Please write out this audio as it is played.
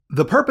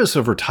The purpose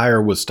of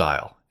Retire with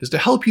Style is to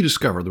help you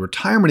discover the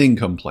retirement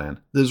income plan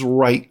that is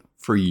right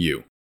for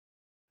you.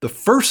 The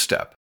first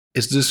step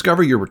is to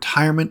discover your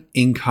retirement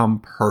income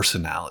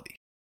personality.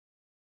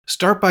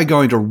 Start by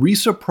going to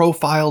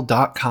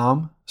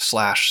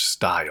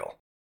risaprofile.com/style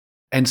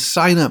and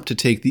sign up to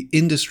take the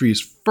industry's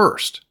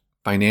first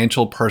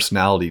financial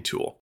personality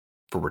tool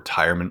for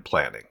retirement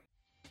planning.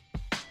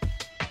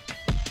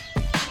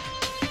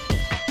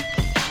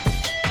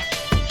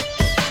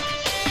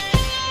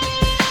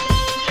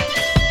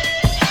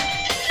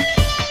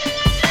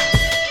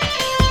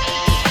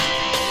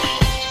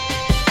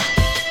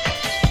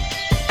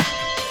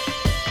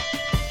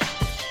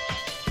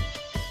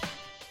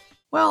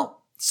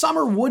 Well,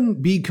 summer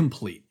wouldn't be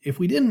complete if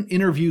we didn't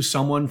interview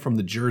someone from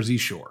the Jersey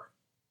Shore.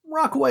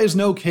 Rockaway is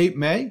no Cape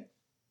May,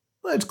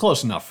 but it's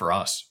close enough for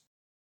us.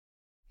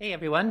 Hey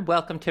everyone,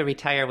 welcome to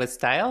Retire with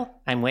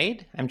Style. I'm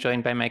Wade. I'm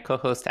joined by my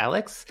co-host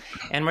Alex,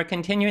 and we're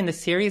continuing the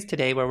series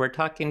today where we're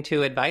talking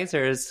to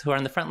advisors who are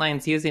on the front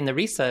lines using the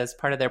RISA as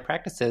part of their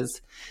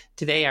practices.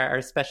 Today,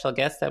 our special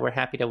guest that we're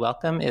happy to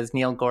welcome is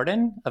Neil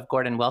Gordon of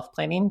Gordon Wealth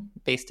Planning,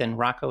 based in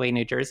Rockaway,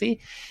 New Jersey.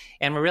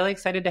 And we're really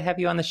excited to have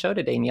you on the show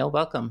today, Neil.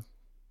 Welcome.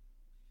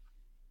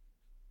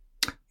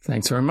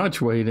 Thanks very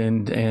much, Wade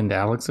and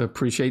Alex. I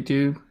appreciate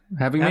you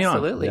having me on.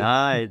 Absolutely.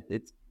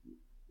 It's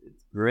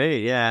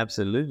great. Yeah,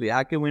 absolutely.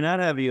 How can we not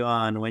have you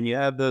on when you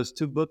have those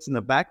two books in the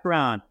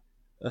background?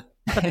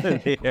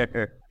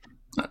 There.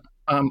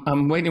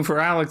 I'm waiting for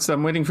Alex.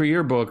 I'm waiting for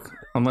your book,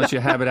 unless you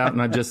have it out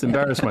and I just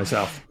embarrassed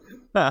myself.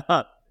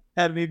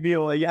 Had me be a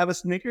while. You have a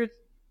Snickers?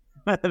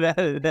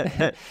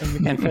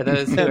 And for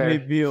those who Had are, me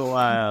be a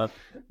while.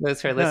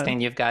 those who are listening,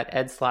 you've got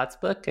Ed Slott's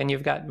book and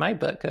you've got my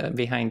book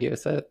behind you.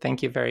 So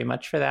thank you very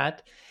much for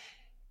that.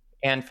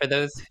 And for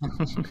those,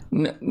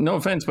 No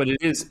offense, but it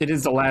is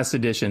the last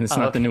edition. It's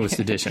not the newest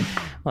edition.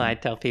 Well, I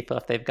tell people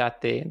if they've got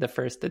the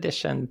first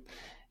edition,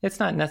 it's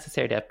not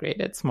necessary to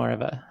upgrade. It's more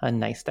of a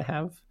nice to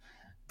have.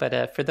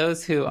 But for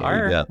those who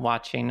are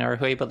watching or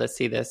who are able to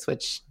see this,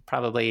 which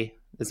probably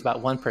is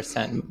about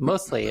 1%,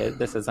 mostly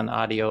this is an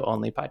audio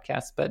only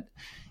podcast. But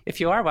if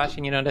you are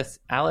watching, you notice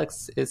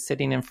Alex is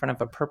sitting in front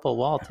of a purple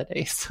wall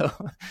today. So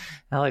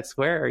Alex,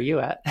 where are you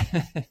at?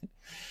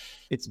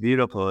 It's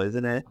beautiful,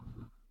 isn't it?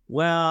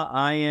 Well,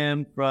 I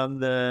am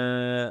from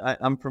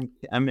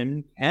I'm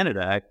in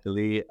Canada,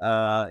 actually,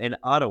 in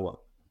Ottawa.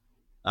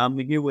 I'm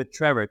here with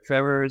Trevor.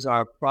 Trevor is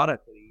our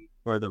product lead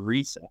for the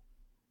RISA.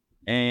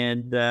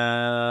 And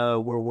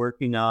we're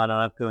working on an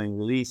upcoming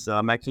release. So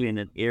I'm actually in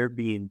an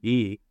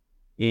Airbnb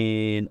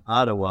in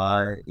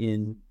Ottawa,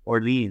 in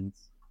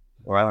Orleans.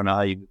 Or I don't know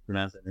how you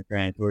pronounce it in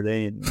French.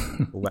 Orleans.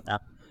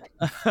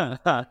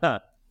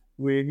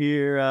 We're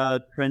here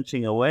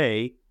trenching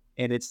away.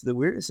 And it's the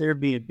weirdest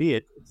Airbnb.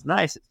 It's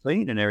nice. It's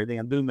clean and everything.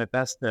 I'm doing my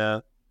best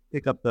to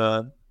pick up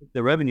the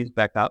revenues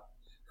back up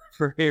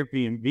for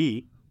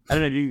Airbnb. I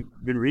don't know if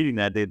you've been reading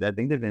that. I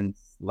think they've been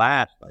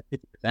slashed by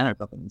 50% or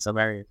something in some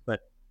areas.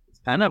 But it's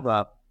kind of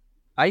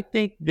I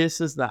think this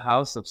is the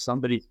house of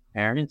somebody's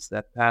parents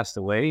that passed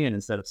away. And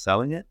instead of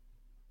selling it,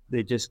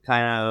 they just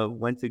kind of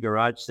went to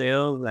garage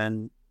sales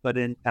and put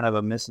in kind of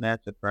a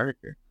mismatch of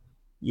furniture.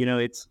 You know,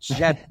 it's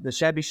the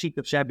shabby chic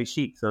of shabby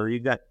chic. So you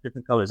got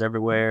different colors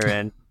everywhere.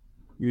 And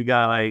you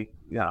got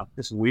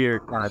this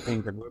weird kind of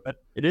thing. But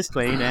it is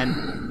clean.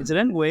 And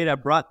incidentally, Wade, I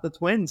brought the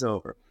twins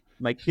over.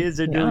 My kids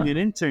are doing an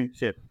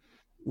internship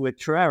with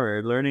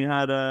Trevor, learning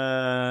how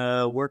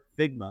to work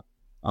Figma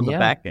on the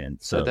back end.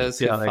 So those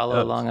who follow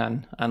along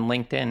on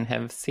LinkedIn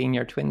have seen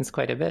your twins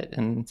quite a bit.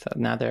 And so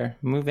now they're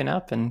moving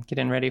up and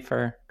getting ready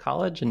for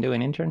college and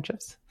doing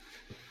internships.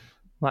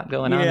 A lot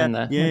going on in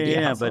the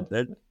household.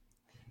 But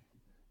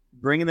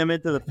bringing them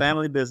into the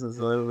family business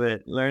a little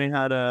bit, learning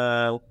how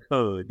to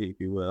code, if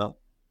you will.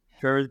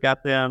 Trevor's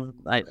got them.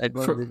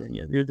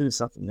 They're doing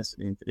something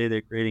yesterday. And today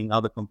they're creating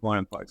all the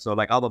component parts. So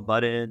like all the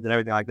buttons and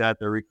everything like that,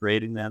 they're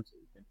recreating them so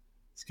we can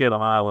scale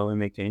them out when we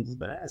make changes.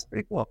 But that's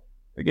pretty cool.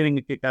 They're getting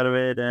a kick out of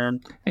it.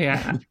 And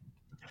Yeah.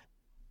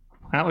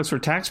 Alex, for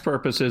tax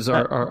purposes,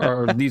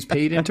 are these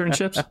paid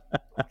internships?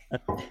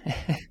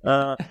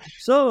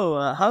 So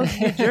how's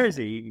New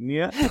Jersey?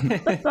 Yeah.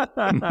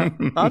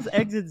 How's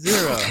Exit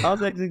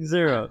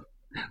Zero?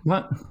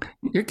 What?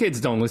 Your kids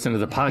don't listen to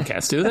the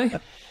podcast, do they?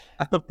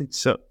 I don't think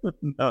so. No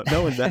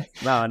one does.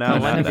 No.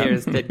 One of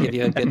yours did give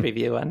you a good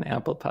review on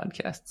Apple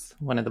Podcasts.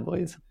 One of the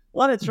boys.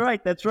 Well, that's right.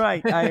 You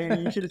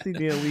should have seen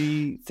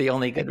it's the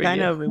only good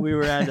review. We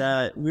were at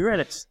a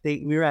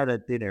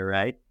dinner,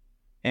 right?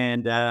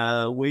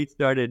 And we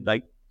started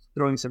like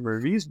throwing some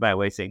reviews my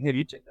way, saying, "Hey, have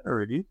you checked out our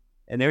review?"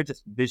 And they were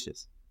just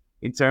vicious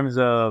in terms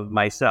of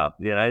myself.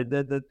 You know,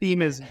 the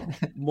theme is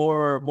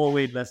more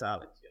Wade, less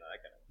Alex. You know,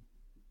 that kind of.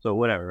 So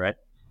whatever, right?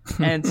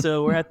 And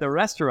so we're at the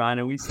restaurant,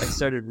 and I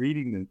started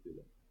reading them to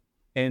them,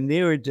 and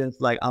they were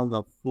just like on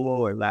the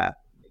floor laughing.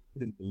 I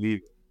couldn't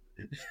believe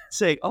it,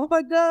 saying, "Oh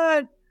my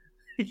God,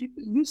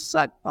 you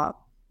suck,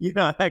 Pop." You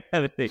know, that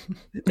kind of thing.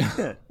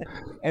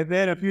 And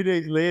then a few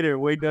days later,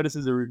 Wade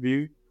notices a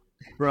review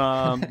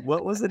from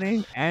what was the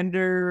name?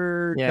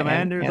 Commander, something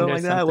like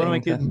that. Something. One of my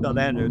kids is called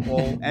Ander.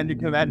 Well, Ander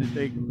Commander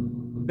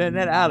saying, man,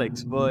 that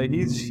Alex, boy,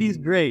 he's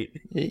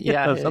great.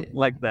 Yeah, something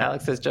like that.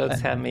 Alex's jokes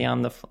had me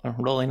on the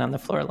rolling on the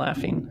floor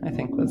laughing, I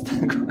think was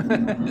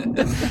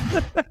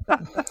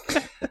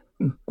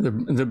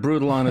the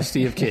brutal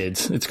honesty of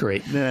kids. It's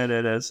great.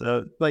 No.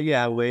 So, but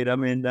yeah, Wade,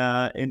 I'm in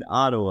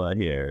Ottawa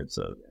here,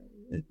 so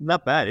it's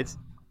not bad. It's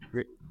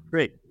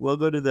great. We'll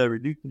go to the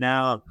Reduce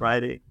Canal on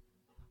Friday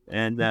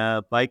and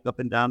bike up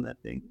and down that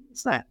thing.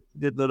 It's not a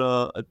good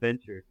little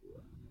adventure.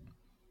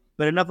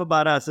 But enough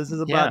about us. This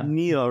is about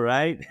Neil,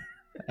 right?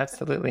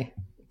 Absolutely.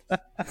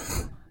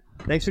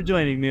 Thanks for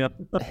joining me.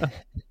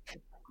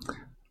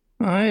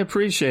 I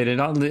appreciate it.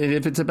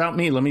 If it's about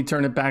me, let me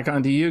turn it back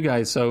onto you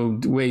guys. So,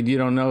 Wade, you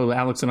don't know,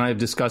 Alex and I have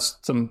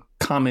discussed some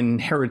common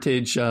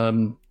heritage,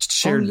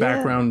 shared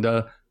background,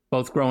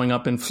 both growing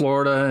up in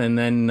Florida and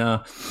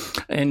then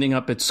ending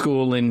up at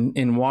school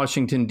in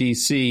Washington,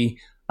 D.C.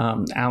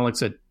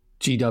 Alex at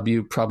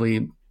GW, probably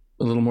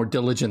a little more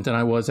diligent than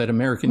I was at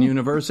American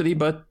University,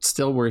 but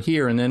still we're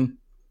here. And then,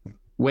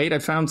 Wade, I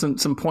found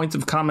some points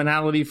of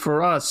commonality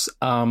for us.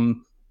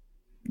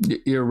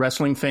 You're a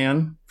wrestling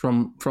fan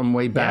from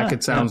way back,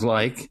 it sounds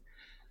like.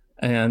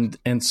 And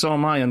so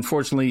am I.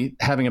 Unfortunately,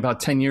 having about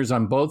 10 years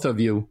on both of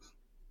you,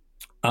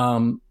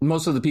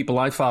 most of the people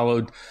I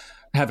followed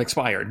have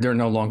expired. They're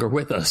no longer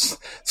with us.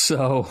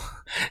 So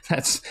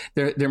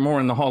they're more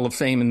in the Hall of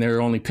Fame, and there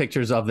are only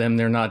pictures of them.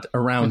 They're not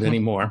around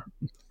anymore.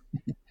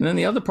 And then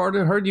the other part, I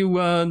heard you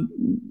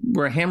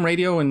were a ham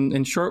radio and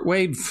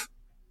shortwave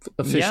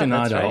aficionado. Yeah,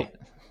 that's right.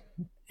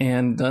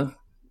 And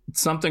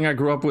something I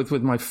grew up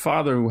with my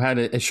father, who had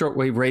a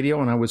shortwave radio,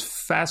 and I was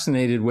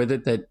fascinated with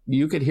it, that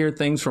you could hear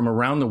things from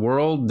around the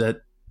world.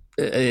 That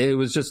it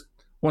was just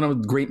one of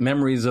the great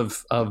memories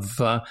of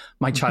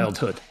my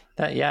childhood.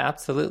 Yeah,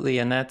 absolutely.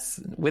 And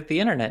that's with the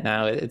internet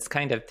now, it's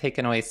kind of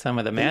taken away some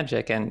of the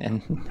magic.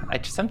 And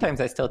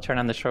sometimes I still turn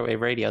on the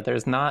shortwave radio.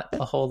 There's not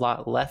a whole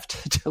lot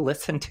left to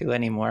listen to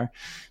anymore.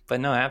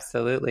 But no,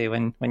 absolutely.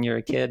 When you're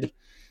a kid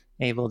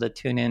able to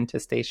tune in to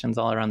stations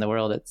all around the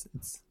world,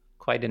 it's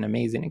quite an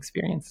amazing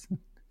experience.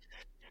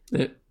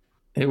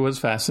 It was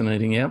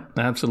fascinating. Yep,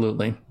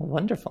 absolutely.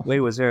 Wonderful. Wait,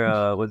 was there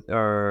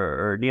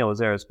or Neil, was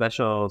there a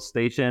special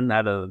station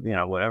out of,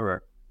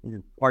 whatever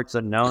parts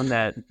unknown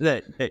that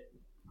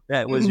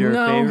was your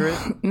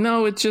favorite?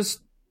 No,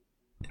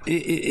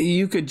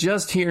 you could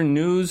just hear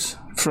news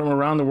from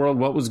around the world,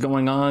 what was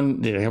going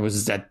on. I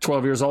was at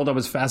 12 years old. I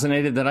was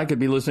fascinated that I could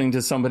be listening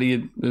to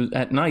somebody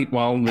at night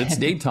while it's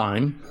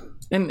daytime.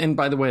 And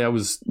by the way, I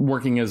was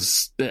working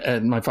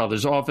at my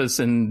father's office,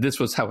 and this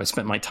was how I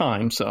spent my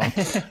time. So,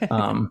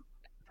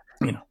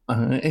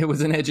 it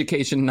was an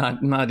education,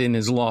 not in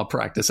his law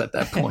practice at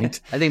that point.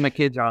 I think my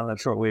kids are on that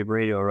shortwave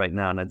radio right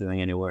now, not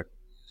doing any work.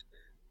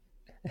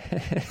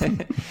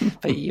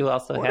 But you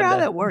also had how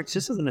that works.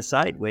 Just as an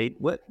aside, Wade,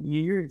 what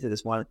you're into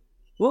this one?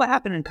 What will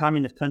happen in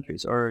communist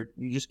countries, or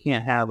you just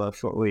can't have a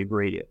shortwave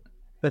radio?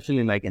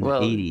 Especially like in the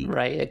 80s.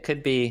 Right. It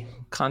could be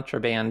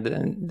contraband.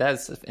 And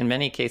that's, in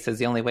many cases,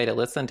 the only way to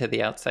listen to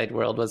the outside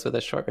world was with a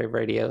shortwave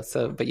radio.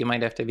 But you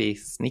might have to be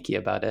sneaky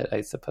about it,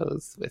 I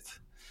suppose.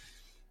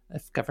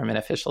 If government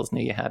officials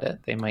knew you had it,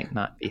 they might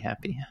not be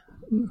happy.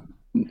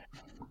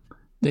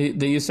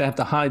 They used to have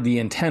to hide the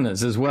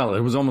antennas as well. It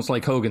was almost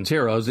like Hogan's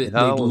Heroes. They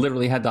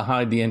literally had to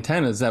hide the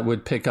antennas that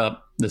would pick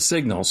up the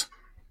signals.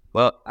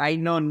 Well, I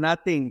know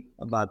nothing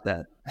about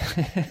that.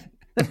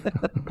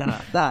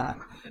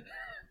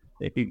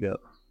 There you go.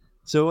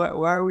 So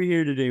why are we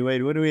here today,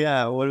 Wade? What do we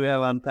have? What do we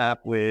have on tap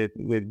with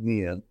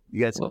Neil?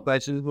 You got some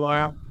questions,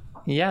 Laura?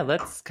 Yeah,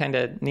 let's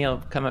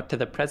Neil, come up to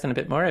the present a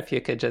bit more. If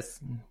you could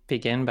just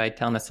begin by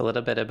telling us a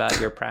little bit about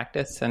your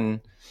practice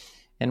and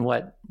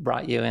what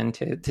brought you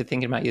into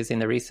thinking about using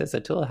the RISA as a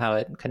tool, how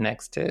it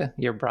connects to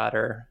your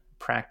broader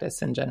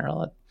practice in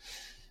general,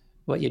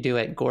 what you do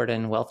at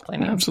Gordon Wealth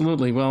Planning.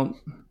 Absolutely. Well,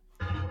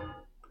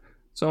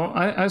 so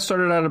I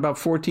started out about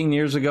 14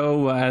 years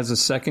ago as a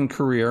second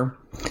career,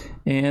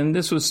 and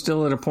this was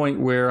still at a point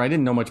where I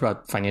didn't know much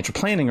about financial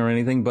planning or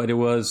anything, but it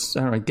was,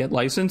 get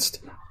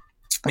licensed.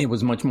 It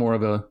was much more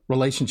of a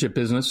relationship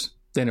business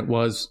than it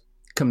was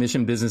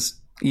commission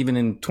business, even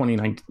in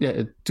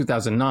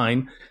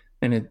 2009,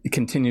 and it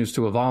continues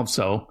to evolve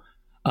so.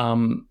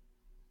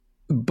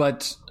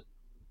 But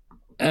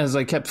as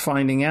I kept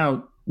finding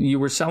out, you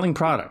were selling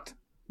product.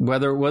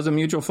 Whether it was a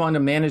mutual fund, a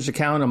managed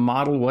account, a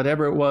model,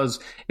 whatever it was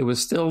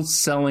still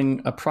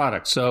selling a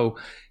product. So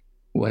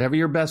whatever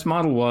your best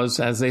model was,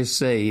 as they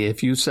say,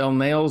 if you sell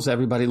nails,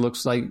 everybody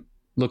looks like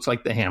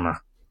the hammer.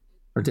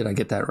 Or did I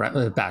get that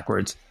right,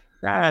 backwards?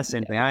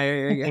 Same thing.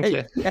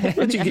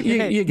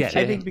 You get it.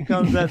 I think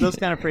those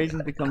kind of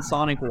phrases become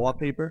sonic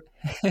wallpaper.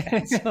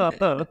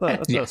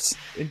 Yes.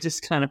 It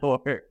just kind of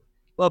works.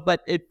 Well,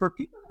 but for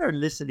people that are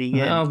listening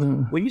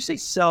in, when you say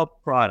sell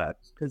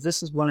products, because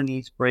this is one of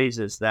these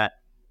phrases that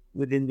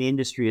within the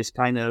industry is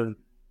kind of,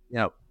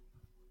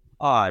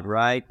 odd,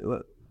 right?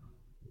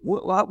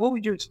 what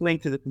would you explain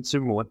to the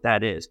consumer what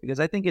that is? Because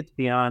I think it's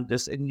beyond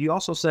this. And you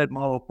also said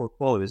model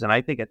portfolios, and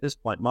I think at this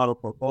point, model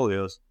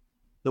portfolios,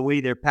 the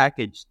way they're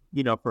packaged,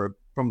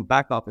 from a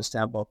back office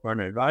standpoint for an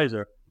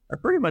advisor, are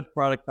pretty much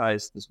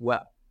productized as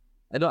well.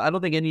 I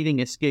don't think anything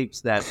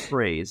escapes that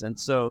phrase. And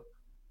so,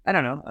 I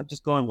don't know. I'm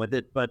just going with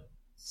it. But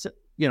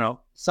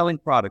selling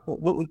product.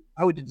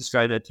 How would you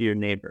describe that to your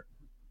neighbor?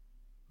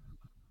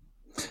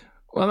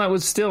 Well, that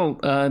was still,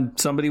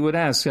 somebody would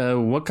ask,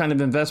 what kind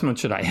of investment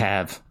should I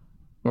have?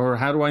 Or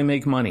how do I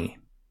make money?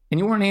 And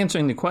you weren't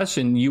answering the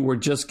question. You were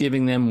just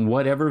giving them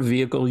whatever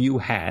vehicle you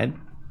had.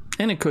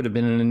 And it could have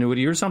been an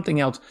annuity or something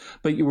else.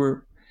 But you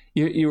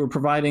were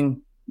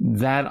providing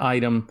that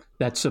item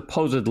that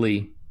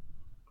supposedly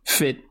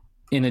fit,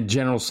 in a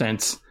general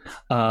sense,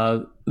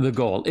 the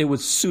goal. It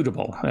was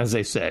suitable, as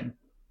they said.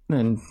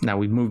 And now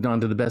we've moved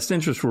on to the best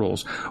interest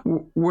rules.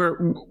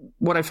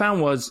 What I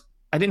found was,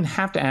 I didn't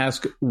have to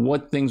ask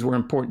what things were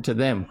important to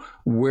them,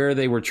 where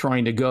they were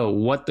trying to go,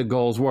 what the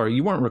goals were.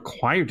 You weren't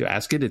required to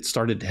ask it. It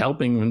started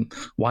helping. And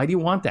why do you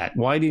want that?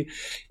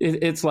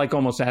 It's like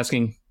almost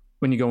asking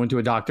when you go into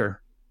a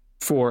doctor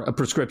for a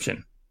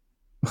prescription.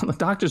 Well, the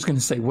doctor's going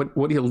to say,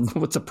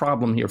 what's the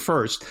problem here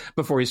first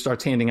before he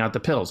starts handing out the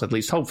pills, at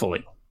least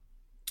hopefully.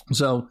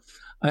 So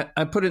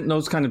I put it in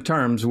those kind of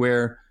terms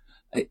where,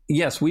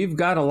 yes, we've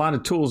got a lot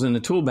of tools in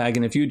the tool bag.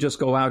 And if you just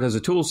go out as a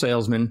tool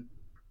salesman,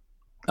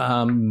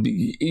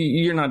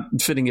 you're not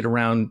fitting it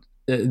around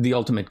the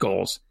ultimate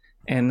goals.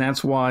 And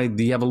that's why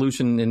the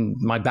evolution in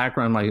my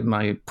background,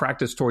 my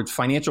practice towards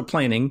financial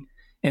planning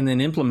and then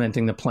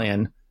implementing the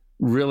plan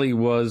really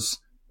was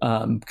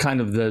kind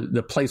of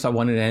the place I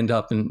wanted to end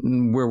up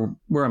and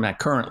where I'm at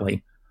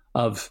currently,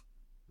 of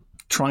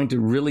trying to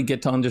really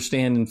get to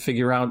understand and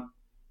figure out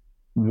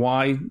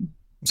why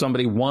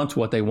somebody wants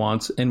what they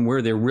want and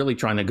where they're really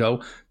trying to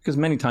go, because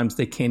many times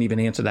they can't even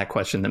answer that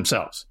question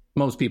themselves.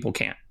 Most people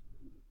can't.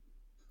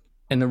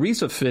 And the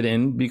RISA fit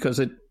in because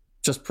it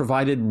just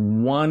provided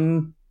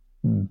one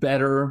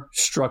better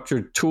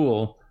structured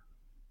tool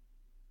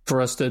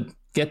for us to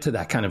get to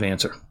that kind of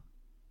answer.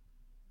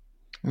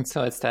 And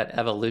so it's that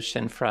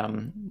evolution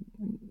from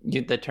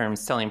the term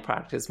selling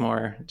product is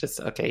more just,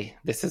 okay,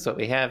 this is what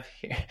we have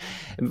here,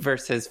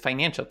 versus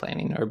financial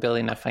planning or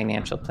building a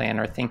financial plan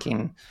or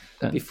thinking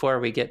before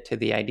we get to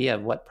the idea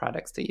of what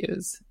products to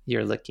use.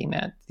 You're looking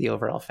at the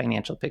overall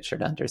financial picture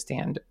to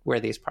understand where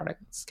these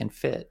products can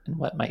fit and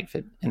what might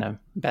fit in a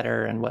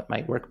better and what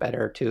might work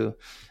better to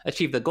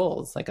achieve the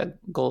goals, like a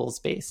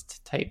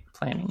goals-based type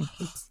planning.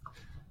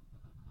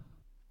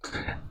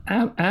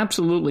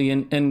 Absolutely.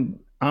 And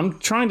I'm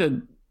trying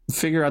to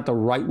figure out the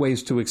right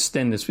ways to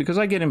extend this, because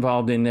I get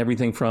involved in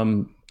everything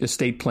from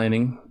estate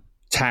planning,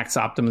 tax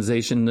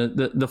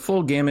optimization, the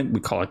full gamut. We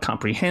call it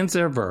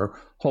comprehensive or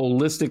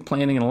holistic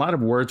planning, and a lot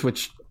of words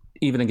which,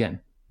 even again,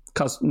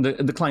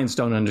 the clients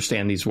don't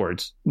understand these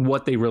words,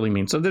 what they really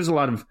mean. So there's a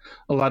lot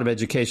of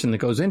education that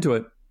goes into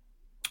it.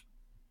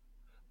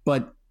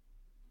 But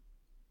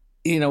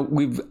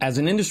we've, as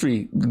an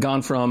industry,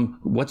 gone from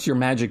what's your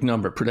magic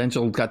number?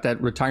 Prudential got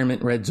that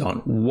retirement red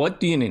zone. What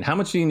do you need? How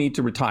much do you need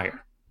to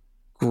retire?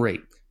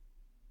 Great.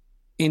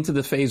 Into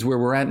the phase where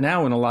we're at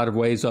now in a lot of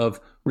ways of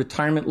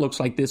retirement looks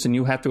like this, and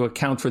you have to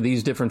account for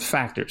these different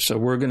factors. So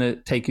we're going to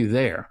take you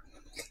there.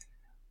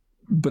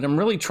 But I'm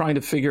really trying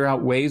to figure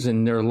out ways,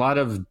 and there are a lot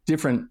of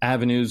different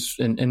avenues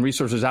and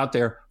resources out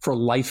there for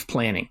life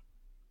planning.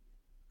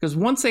 Because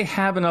once they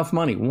have enough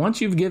money,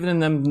 once you've given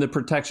them the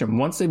protection,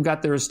 once they've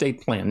got their estate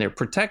plan, they're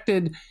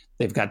protected,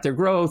 they've got their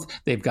growth,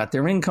 they've got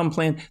their income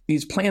plan,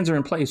 these plans are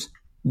in place,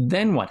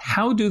 then what?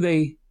 How do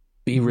they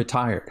be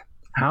retired?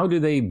 How do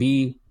they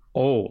be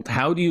old?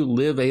 How do you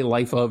live a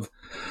life of,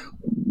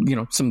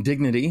 some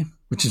dignity,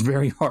 which is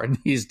very hard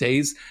these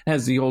days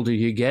as the older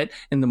you get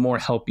and the more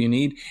help you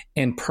need,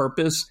 and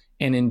purpose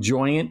and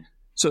enjoying it?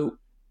 So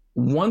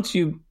once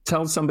you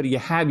tell somebody you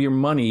have your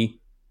money,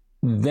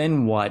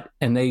 then what?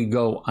 And they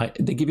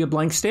give you a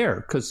blank stare,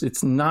 because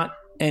it's not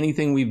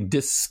anything we've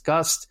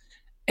discussed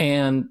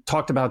and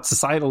talked about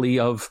societally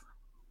of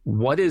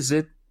what is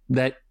it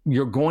that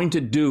you're going to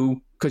do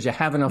because you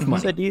have enough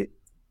money.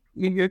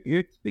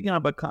 You're speaking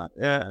of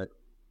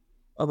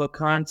a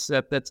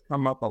concept that's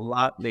come up a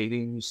lot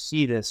lately, and you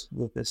see this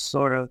with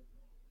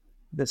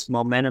this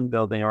momentum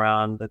building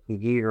around the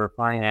career of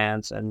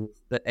finance and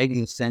the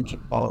existential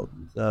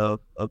qualities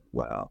of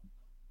wealth.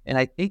 And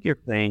I think you're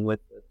playing with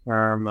the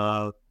term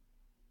of,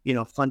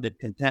 funded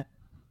content.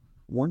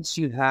 Once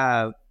you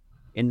have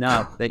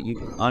enough that you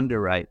can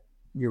underwrite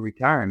your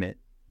retirement,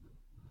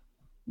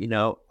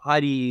 how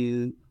do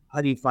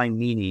you find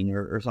meaning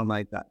or something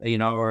like that?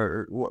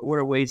 Or what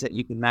are ways that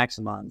you can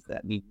maximize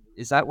that meaning?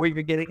 Is that where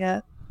you're getting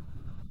at?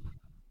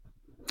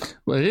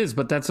 Well, it is,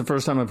 but that's the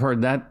first time I've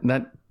heard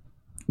that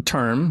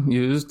term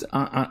used.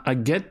 I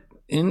get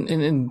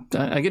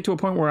I get to a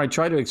point where I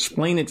try to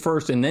explain it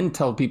first and then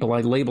tell people,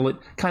 I label it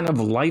kind of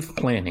life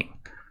planning.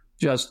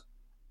 Just,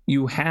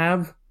 you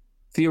have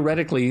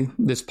theoretically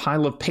this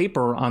pile of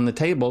paper on the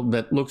table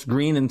that looks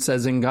green and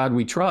says, "In God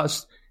we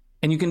trust,"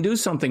 and you can do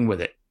something with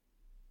it.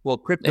 Well,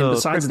 crypto. And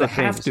besides crypto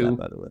the have to, that,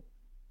 by the way.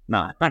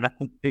 No, I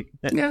don't think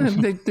that.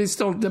 Yeah, they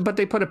still, but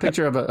they put a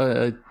picture of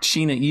a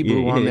Sheena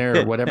Ebru on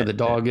there, or whatever the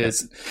dog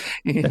is,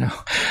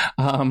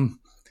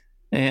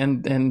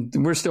 and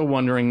we're still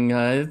wondering.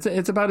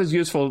 It's about as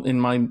useful in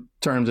my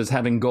terms as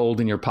having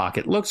gold in your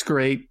pocket. Looks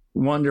great,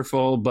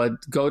 wonderful, but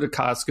go to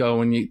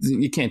Costco and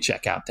you can't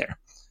check out there.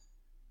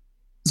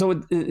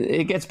 So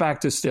it gets back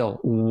to still,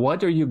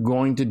 what are you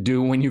going to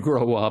do when you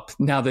grow up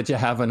now that you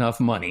have enough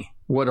money?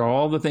 What are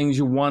all the things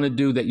you want to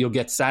do that you'll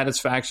get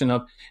satisfaction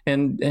of?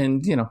 And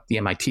the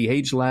MIT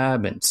Age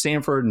Lab and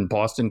Stanford and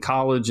Boston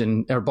College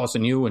or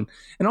Boston U and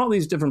all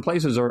these different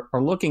places are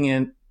looking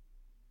at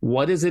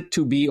what is it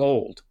to be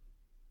old?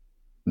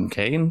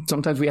 Okay, and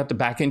sometimes we have to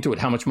back into it.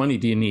 How much money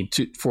do you need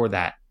for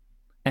that?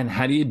 And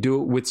how do you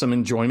do it with some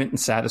enjoyment and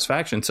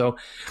satisfaction? So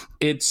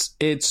it's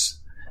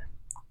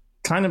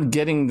kind of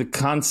getting the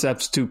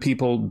concepts to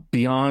people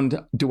beyond,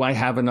 do I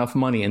have enough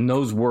money? And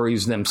those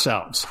worries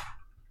themselves.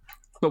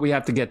 But we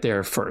have to get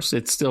there first.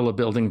 It's still a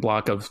building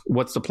block of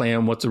what's the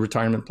plan, what's the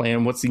retirement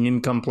plan, what's the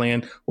income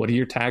plan, what are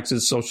your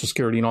taxes, Social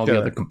Security, and all the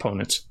other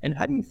components. And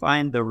how do you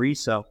find the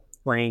RISA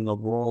playing a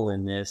role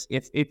in this,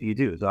 if you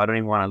do? So I don't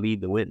even want to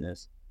lead the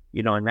witness,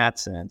 in that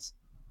sense.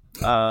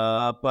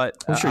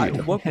 But sure you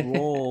do. What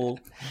role,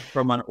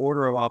 from an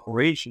order of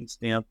operations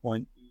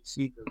standpoint, do you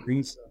see the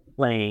RISA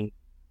playing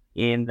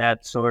in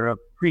that sort of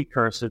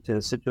precursor to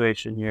the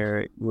situation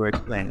you were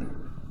explaining?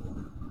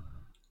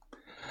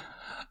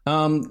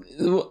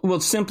 Well,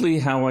 simply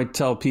how I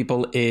tell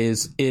people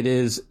is it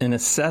is an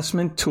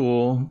assessment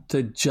tool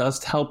to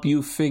just help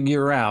you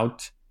figure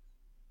out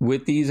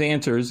with these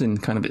answers in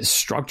kind of a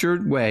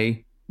structured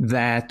way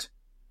that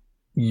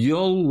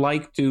you'll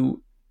like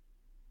to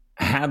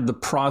have the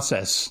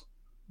process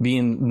be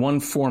in one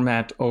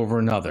format over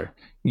another.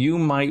 You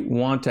might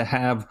want to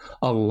have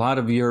a lot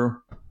of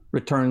your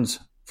returns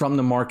from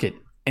the market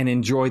and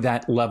enjoy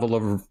that level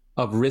of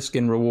risk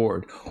and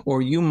reward.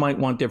 Or you might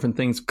want different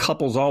things.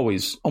 Couples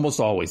almost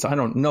always. I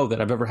don't know that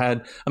I've ever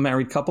had a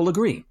married couple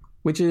agree,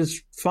 which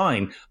is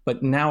fine.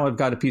 But now I've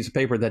got a piece of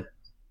paper that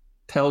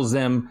tells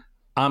them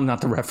I'm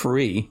not the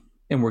referee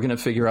and we're going to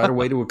figure out a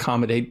way to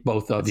accommodate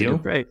both of you.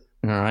 Great.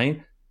 All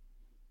right.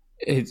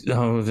 They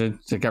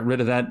got rid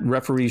of that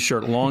referee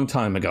shirt a long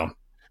time ago.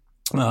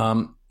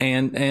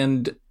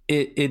 And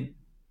it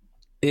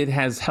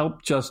has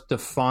helped just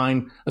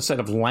define a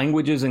set of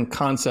languages and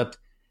concept.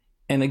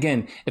 And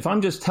again, if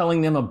I'm just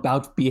telling them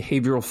about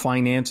behavioral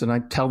finance and I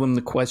tell them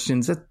the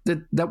questions,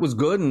 that was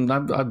good. And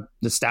I've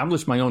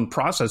established my own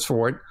process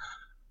for it.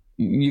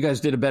 You guys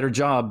did a better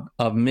job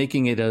of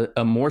making it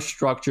a more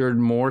structured,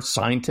 more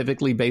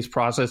scientifically based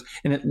process.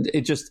 And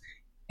it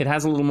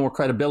has a little more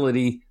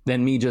credibility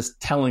than me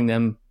just telling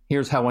them,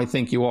 here's how I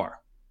think you are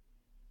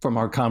from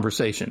our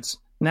conversations.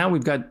 Now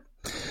we've got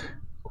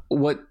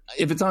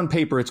if it's on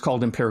paper, it's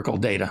called empirical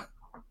data.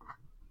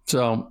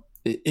 So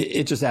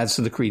it just adds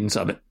to the credence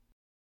of it.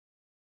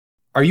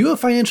 Are you a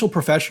financial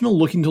professional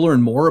looking to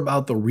learn more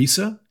about the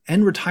RISA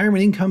and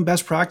retirement income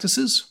best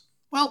practices?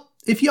 Well,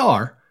 if you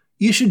are,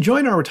 you should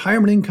join our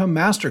Retirement Income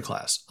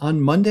Masterclass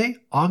on Monday,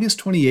 August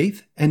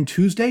 28th and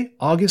Tuesday,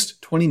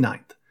 August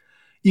 29th.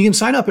 You can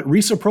sign up at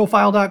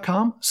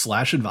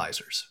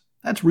risaprofile.com/advisors.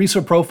 That's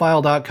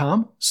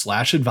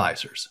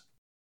risaprofile.com/advisors.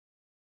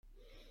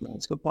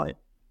 That's a good point.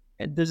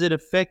 And does it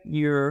affect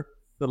your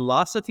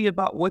philosophy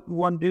about what you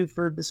want to do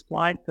for this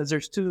client? Because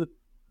there's two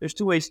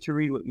ways to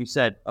read what you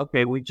said.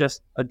 Okay, we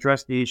just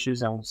address the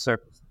issues on the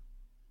surface.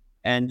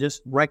 And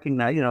just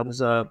recognize,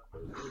 there's a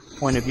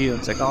point of view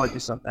in psychology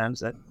sometimes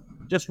that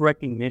just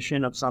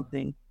recognition of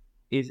something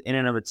is in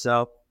and of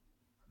itself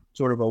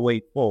sort of a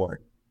way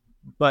forward.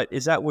 But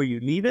is that where you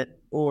leave it?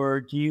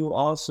 Or do you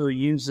also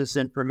use this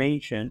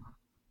information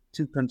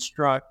to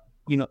construct,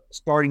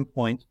 starting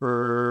points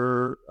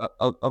for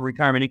a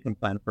retirement income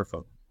plan for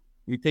folks?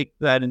 You take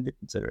that into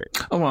consideration.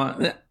 Oh,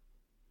 well,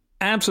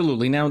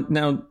 absolutely.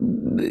 Now,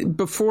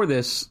 before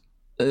this,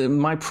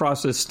 my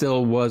process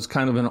still was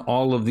kind of an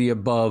all of the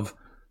above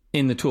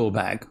in the tool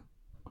bag.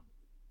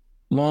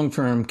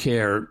 Long-term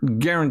care,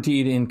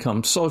 guaranteed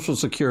income, Social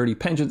Security,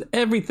 pensions,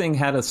 everything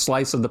had a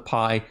slice of the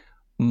pie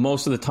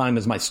most of the time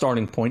as my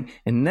starting point.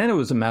 And then it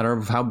was a matter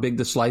of how big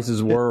the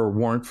slices were or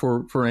weren't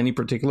for any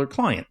particular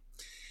client.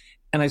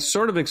 And I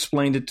sort of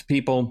explained it to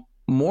people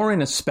more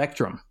in a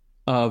spectrum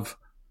of,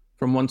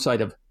 from one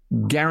side of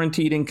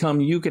guaranteed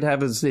income, you could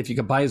have if you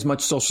could buy as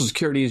much Social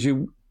Security as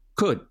you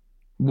could.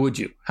 Would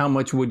you? How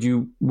much would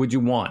you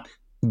want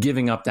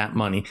giving up that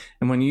money?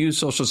 And when you use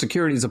Social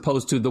Security as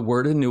opposed to the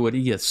word annuity,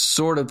 you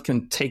sort of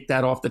can take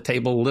that off the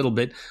table a little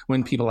bit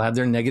when people have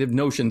their negative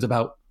notions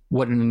about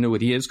what an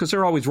annuity is, because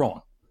they're always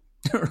wrong.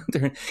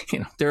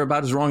 They're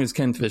about as wrong as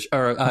Ken Fish,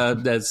 or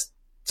as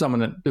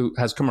someone who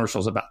has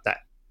commercials about that.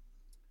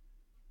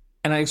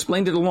 And I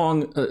explained it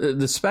along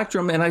the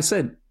spectrum, and I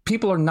said,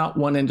 people are not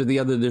one end or the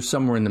other. They're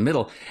somewhere in the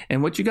middle.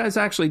 And what you guys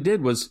actually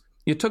did was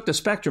you took the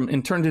spectrum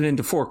and turned it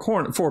into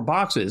four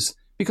boxes,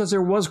 because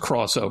there was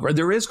crossover.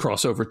 There is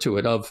crossover to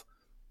it of,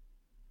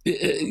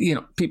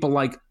 people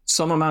like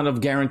some amount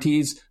of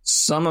guarantees,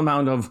 some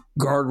amount of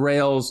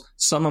guardrails,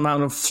 some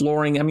amount of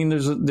flooring. I mean,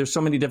 there's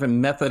so many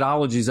different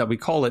methodologies that we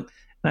call it.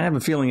 And I have a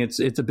feeling it's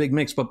a big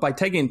mix. But by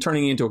turning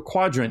it into a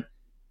quadrant,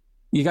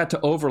 you got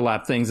to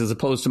overlap things as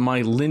opposed to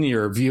my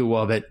linear view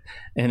of it.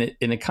 And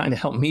it kind of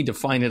helped me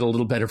define it a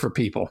little better for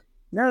people.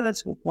 No,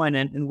 that's a good point.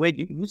 And Wade,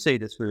 you say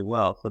this really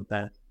well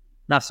sometimes.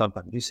 Not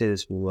sometimes. You say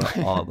this really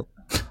well all the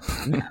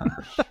time.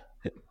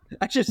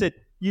 I just said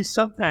you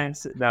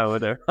sometimes. No,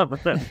 whatever. I'm going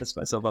to mess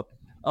myself up.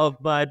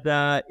 But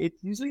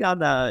it's usually on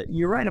the.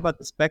 You're right about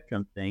the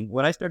spectrum thing.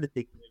 What I started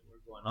thinking when we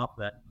were going off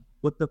that,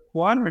 what the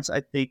quadrants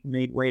I think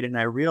made Wade and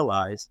I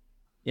realize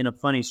in a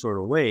funny sort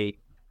of way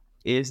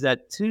is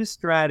that two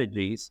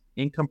strategies,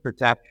 income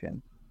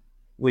protection,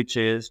 which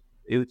is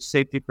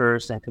safety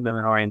first and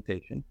commitment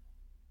orientation,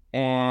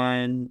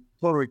 and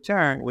total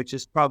return, which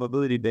is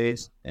probability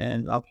based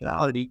and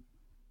optionality,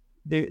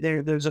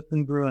 there's a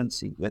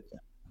congruency with them.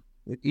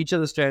 With each of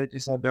the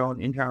strategies have their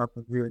own internal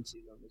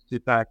congruency on those two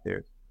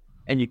factors,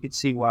 and you can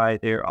see why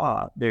they're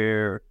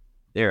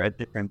at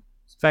different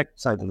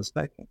sides of the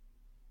spectrum.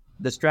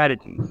 The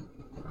strategy,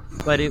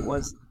 but it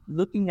was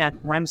looking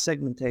at time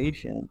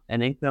segmentation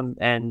and income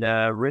and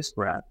risk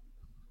graph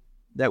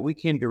that we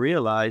came to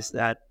realize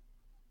that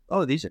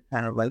these are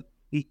kind of like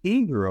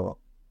behavioral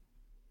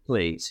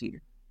plays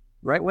here.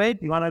 Right, Wade?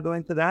 Do you want to go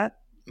into that?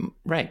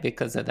 Right,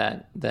 because of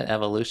that, the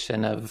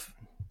evolution of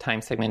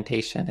time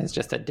segmentation is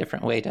just a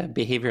different way to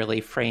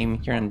behaviorally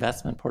frame your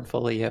investment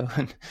portfolio.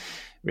 And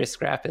risk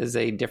graph is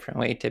a different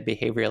way to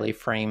behaviorally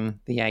frame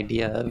the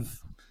idea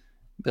of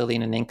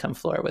building an income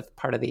floor with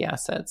part of the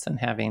assets and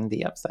having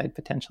the upside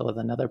potential of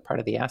another part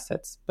of the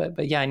assets.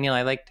 But yeah, Neil,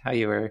 I liked how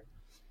you were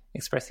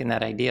expressing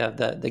that idea of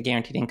the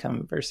guaranteed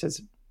income versus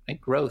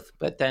growth.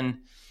 But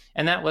then,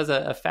 and that was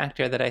a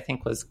factor that I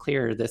think was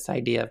clear, this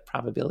idea of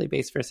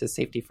probability-based versus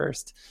safety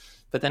first.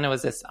 But then it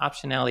was this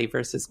optionality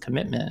versus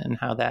commitment and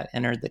how that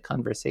entered the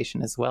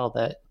conversation as well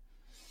that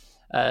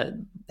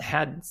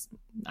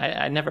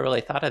I never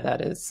really thought of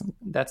that as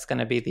that's going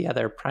to be the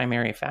other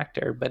primary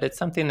factor, but it's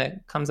something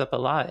that comes up a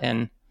lot.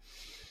 And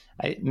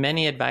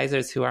many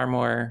advisors who are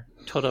more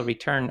total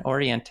return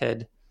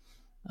oriented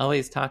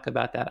always talk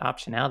about that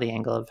optionality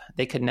angle of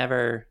they could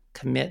never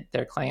commit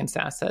their clients'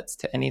 assets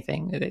to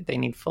anything. They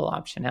need full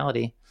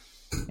optionality.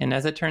 And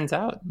as it turns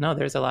out, no,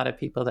 there's a lot of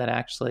people that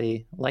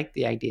actually like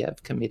the idea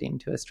of committing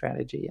to a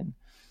strategy.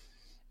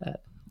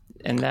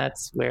 And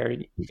that's where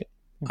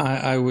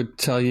I would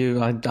tell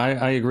you,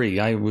 I agree.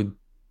 I would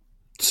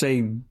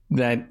say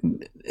that,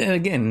 and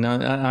again,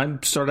 I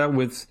start out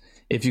with,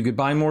 if you could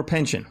buy more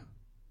pension,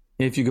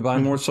 if you could buy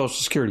more Social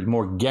Security,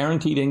 more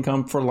guaranteed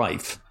income for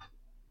life,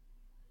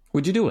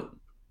 would you do it?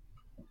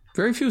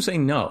 Very few say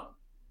no.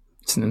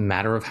 It's a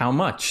matter of how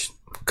much.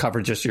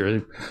 Cover just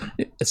your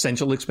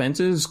essential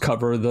expenses,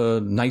 cover the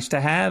nice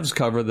to haves,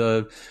 cover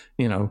the,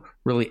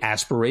 really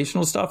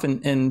aspirational stuff.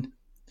 And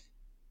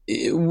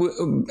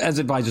as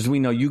advisors, we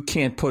know you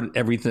can't put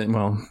everything,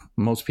 well,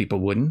 most people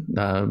wouldn't,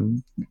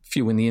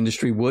 few in the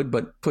industry would,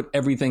 but put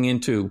everything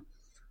into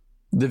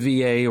the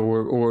VA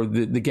or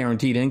the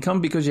guaranteed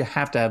income, because you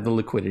have to have the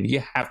liquidity.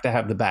 You have to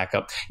have the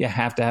backup. You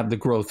have to have the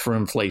growth for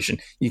inflation.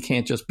 You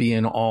can't just be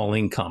in all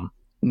income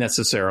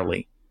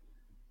necessarily.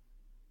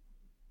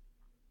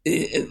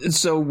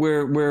 So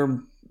where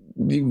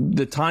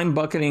the time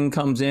bucketing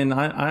comes in,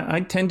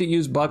 I tend to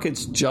use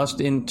buckets just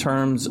in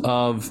terms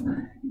of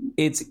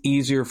it's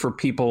easier for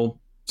people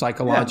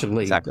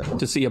psychologically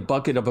to see a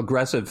bucket of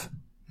aggressive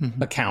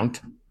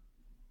account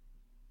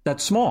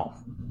that's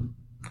small,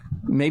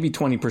 maybe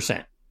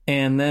 20%,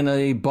 and then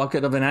a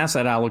bucket of an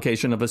asset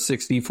allocation of a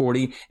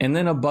 60-40, and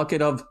then a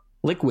bucket of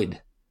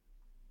liquid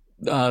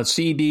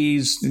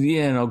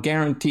CDs,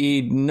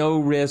 guaranteed, no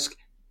risk.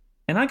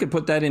 And I could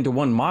put that into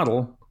one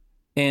model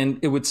and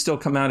it would still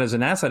come out as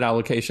an asset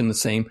allocation the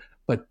same.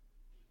 But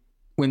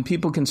when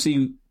people can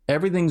see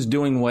everything's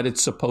doing what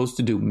it's supposed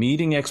to do,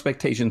 meeting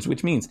expectations,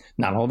 which means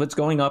not all of it's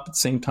going up at the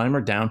same time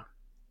or down,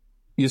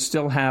 you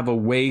still have a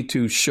way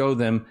to show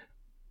them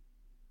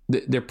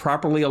they're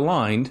properly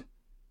aligned,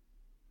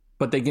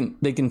 but they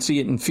can see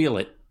it and feel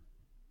it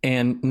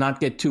and not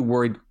get too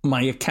worried.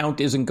 My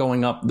account isn't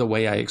going up the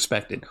way I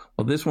expected.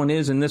 Well, this one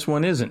is and this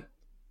one isn't.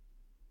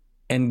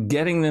 And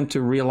getting them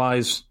to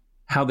realize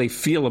how they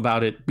feel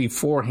about it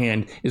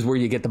beforehand is where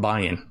you get the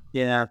buy-in.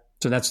 Yeah.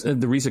 So that's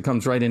the RISA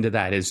comes right into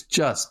that, is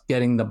just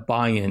getting the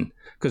buy-in,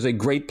 because a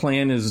great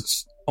plan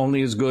is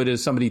only as good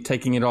as somebody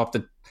taking it out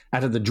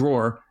of the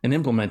drawer and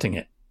implementing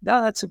it.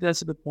 No, that's a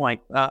good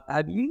point.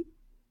 Have you,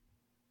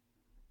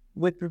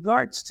 with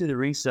regards to the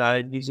RISA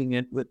and using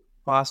it with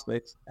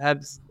prospects,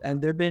 have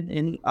there been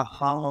any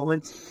aha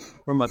moments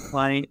from a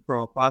client,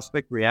 from a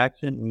prospect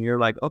reaction when you're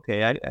like,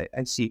 okay,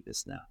 I see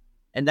this now?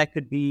 And that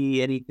could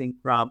be anything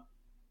from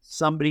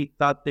somebody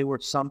thought they were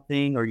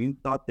something, or you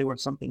thought they were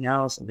something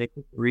else, and they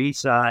took the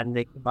RISA and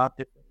they came out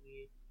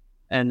differently,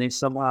 and they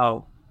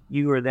somehow,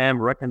 you or them,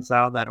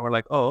 reconcile that, and we're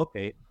like, oh,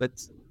 okay,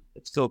 let's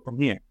go from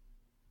here.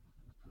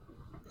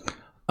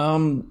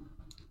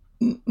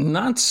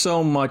 Not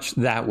so much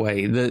that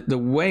way. The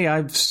way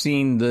I've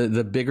seen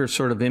the bigger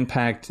sort of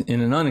impact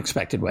in an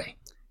unexpected way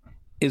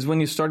is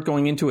when you start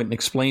going into it and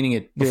explaining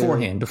it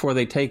beforehand, before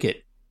they take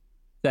it,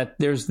 that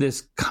there's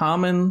this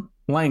common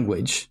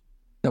language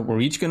that we're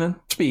each going to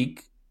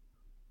speak,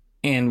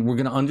 and we're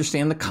going to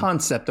understand the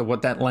concept of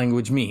what that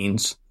language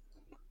means.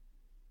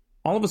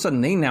 All of a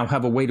sudden, they now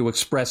have a way to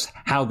express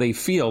how they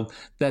feel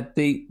that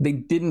they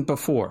didn't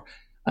before.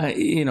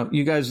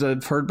 You guys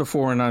have heard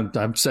before, and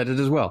I've said it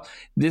as well.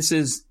 This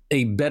is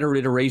a better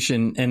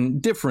iteration and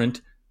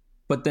different,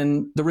 but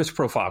then the risk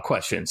profile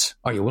questions.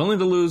 Are you willing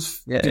to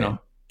lose,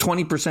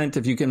 20%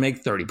 if you can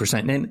make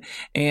 30%?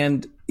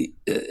 And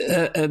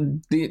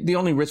the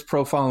only risk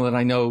profile that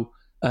I know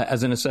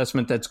as an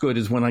assessment that's good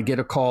is when I get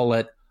a call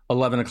at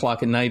 11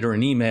 o'clock at night or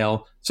an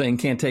email saying,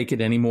 can't take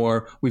it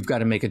anymore, we've got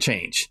to make a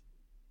change.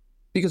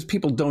 Because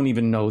people don't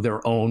even know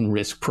their own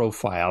risk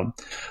profile.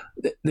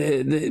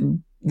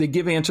 They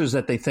give answers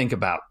that they think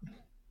about.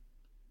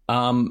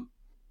 And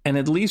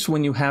at least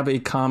when you have a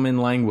common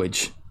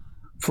language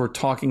for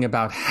talking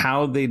about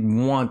how they'd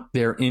want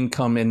their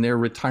income and their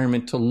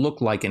retirement to look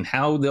like and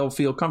how they'll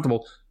feel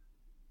comfortable,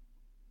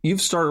 you've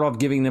started off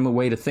giving them a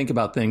way to think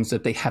about things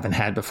that they haven't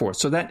had before.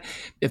 So that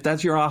if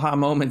that's your aha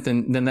moment,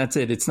 then that's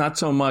it. It's not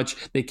so much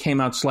they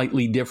came out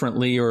slightly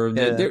differently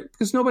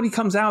because nobody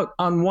comes out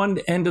on one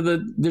end of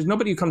there's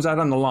nobody who comes out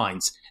on the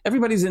lines.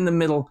 Everybody's in the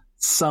middle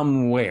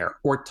somewhere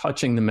or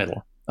touching the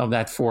middle of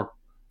that four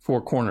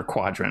corner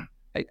quadrant.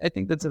 I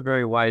think that's a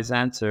very wise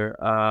answer,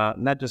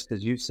 not just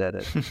because you said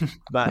it,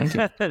 but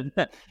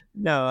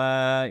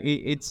no,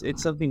 it's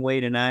something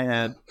Wade and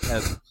I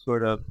have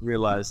sort of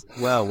realized.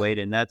 Well, Wade,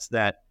 and that's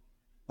that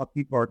how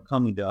people are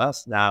coming to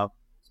us now,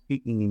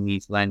 speaking in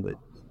these language.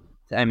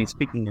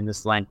 Speaking in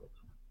this language.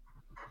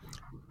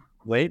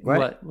 Wade,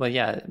 right? Well,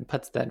 yeah, it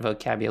puts that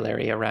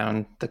vocabulary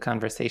around the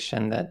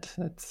conversation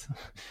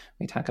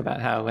we talk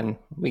about how when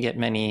we get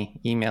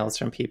many emails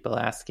from people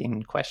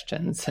asking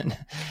questions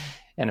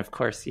and of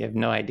course, you have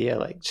no idea,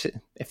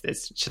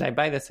 should I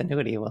buy this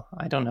annuity? Well,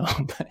 I don't know.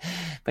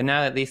 but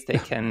now at least they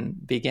can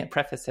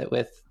preface it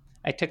with,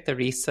 I took the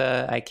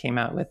RISA, I came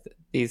out with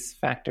these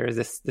factors,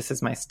 this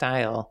is my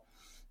style.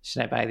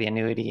 Should I buy the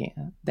annuity?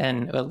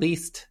 Then at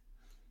least,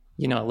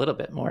 a little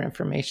bit more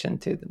information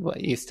to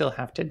what you still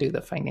have to do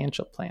the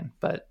financial plan.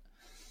 But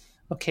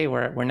okay,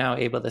 we're now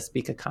able to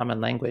speak a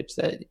common language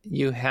that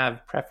you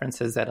have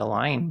preferences that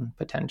align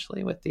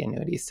potentially with the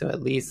annuity. So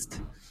at least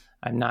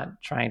I'm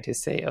not trying to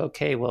say,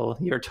 okay, well,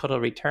 your total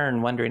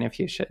return, wondering if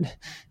you should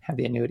have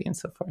the annuity and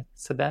so forth.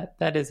 So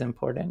that is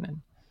important.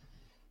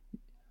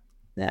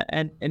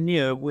 And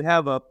we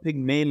have a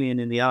Pygmalion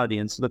in the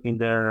audience looking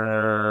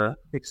to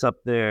fix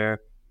up their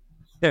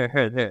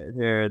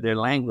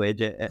language.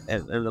 And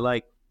they're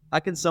like, how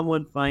can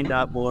someone find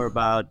out more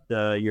about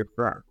your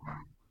firm?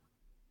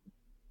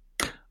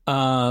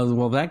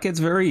 Well, that gets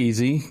very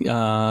easy.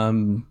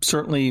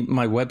 Certainly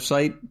my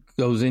website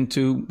goes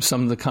into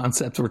some of the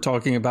concepts we're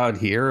talking about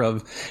here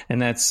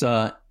and that's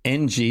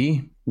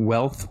NG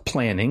Wealth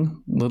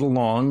Planning, a little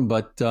long,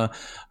 but I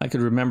could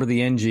remember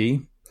the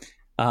NG.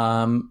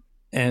 And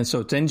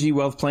so it's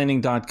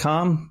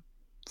ngwealthplanning.com.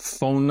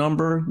 Phone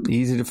number,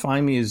 easy to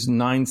find me, is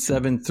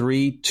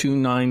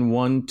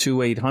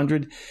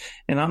 973-291-2800.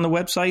 And on the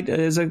website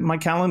is my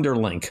calendar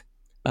link.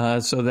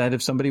 So that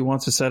if somebody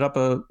wants to set up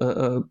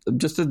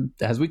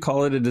as we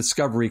call it, a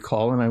discovery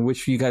call, and I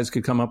wish you guys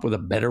could come up with a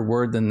better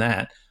word than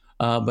that,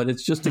 but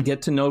it's just to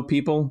get to know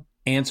people,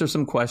 answer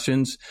some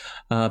questions.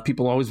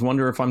 People always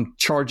wonder if I'm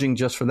charging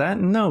just for that.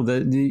 No,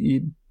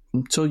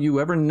 until you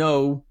ever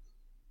know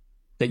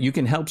that you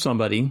can help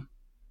somebody,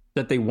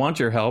 that they want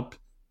your help,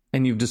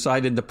 and you've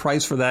decided the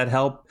price for that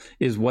help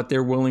is what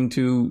they're willing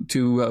to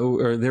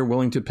or they're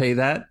willing to pay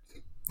that,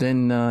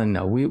 then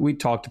no, we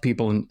talk to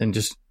people and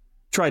just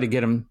try to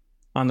get them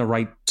on the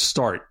right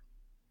start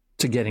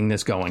to getting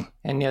this going.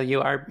 And Neil,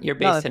 you're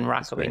based in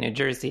Rockaway, New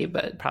Jersey,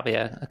 but probably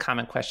a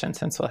common question,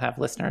 since we'll have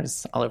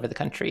listeners all over the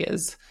country,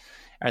 is,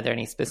 are there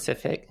any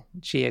specific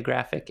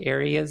geographic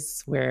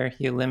areas where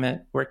you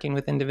limit working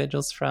with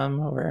individuals from,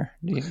 or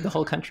the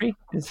whole country?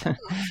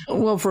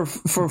 Well, for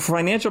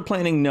financial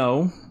planning,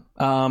 no.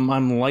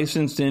 I'm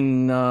licensed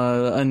in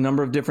a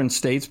number of different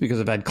states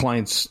because I've had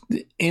clients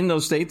in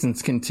those states and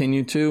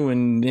continue to.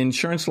 And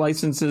insurance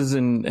licenses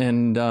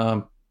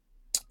and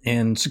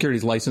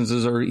securities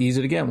licenses are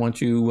easy to get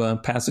once you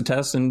pass the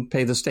test and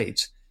pay the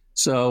states.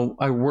 So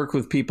I work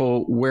with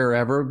people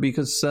wherever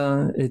because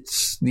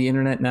it's the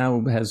internet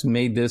now has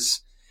made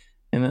this.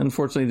 And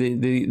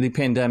unfortunately, the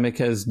pandemic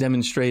has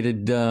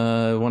demonstrated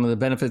one of the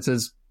benefits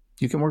is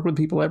you can work with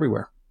people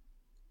everywhere.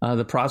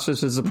 The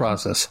process is the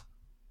process.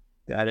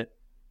 Got it.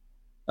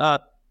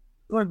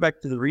 Going back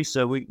to the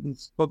RISA, we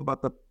spoke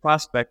about the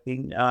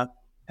prospecting.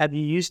 Have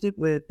you used it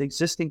with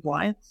existing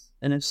clients?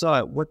 And if so,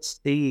 at what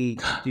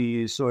stage do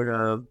you sort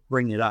of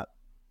bring it up?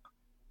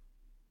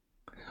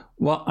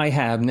 Well, I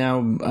have.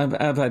 Now,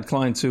 I've had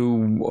clients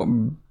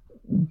who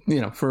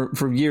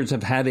for years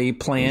have had a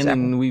plan,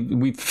 exactly.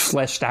 And we've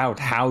fleshed out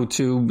how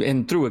to,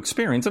 and through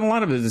experience, and a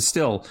lot of it is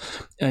still,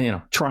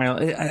 trial.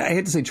 I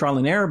hate to say trial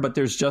and error, but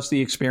there's just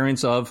the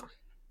experience of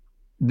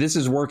this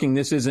is working,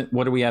 this isn't.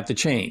 What do we have to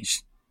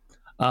change?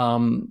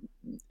 And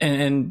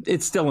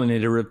it's still an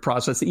iterative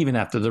process even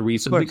after the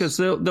RISA, because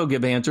they'll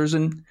give answers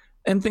and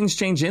things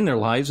change in their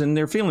lives and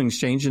their feelings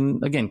change,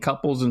 and again,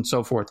 couples and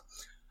so forth.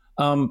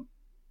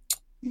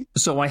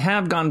 So I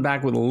have gone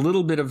back with a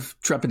little bit of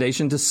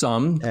trepidation to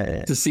some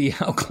to see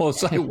how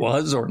close I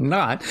was or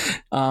not.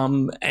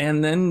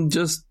 And then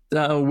just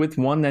with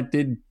one that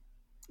did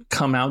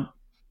come out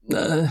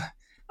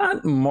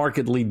not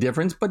markedly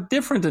different, but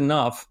different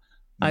enough.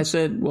 I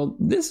said, well,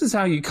 this is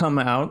how you come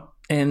out,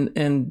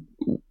 and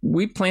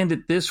we planned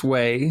it this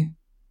way.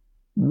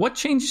 What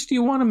changes do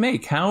you want to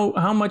make?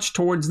 How much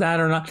towards that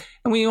or not?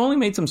 And we only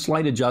made some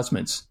slight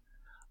adjustments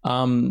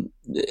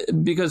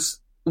because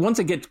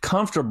once I get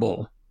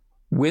comfortable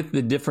with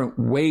the different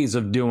ways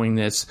of doing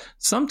this,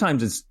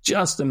 sometimes it's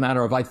just a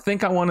matter of, I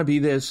think I want to be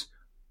this,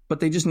 but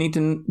they just need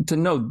to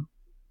know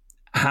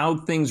how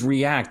things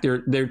react.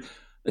 They're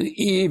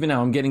even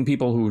now I'm getting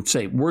people who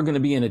say, we're going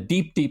to be in a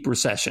deep, deep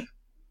recession.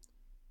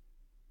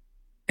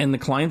 And the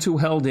clients who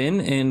held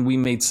in, and we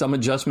made some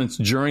adjustments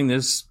during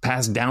this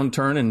past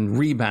downturn and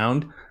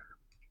rebound,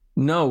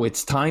 no,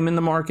 it's time in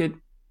the market.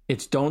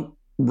 It's don't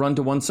run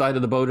to one side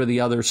of the boat or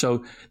the other.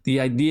 So the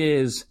idea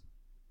is,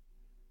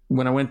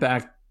 when I went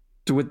back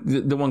to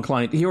with the one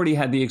client, he already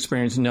had the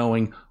experience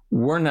knowing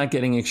we're not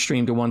getting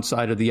extreme to one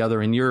side or the other.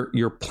 And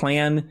your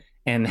plan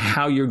and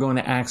how you're going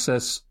to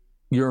access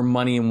your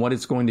money and what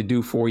it's going to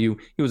do for you,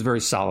 he was very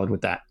solid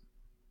with that.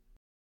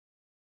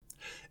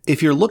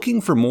 If you're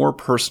looking for more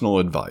personal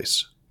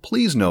advice,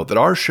 please note that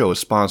our show is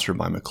sponsored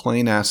by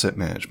McLean Asset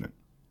Management.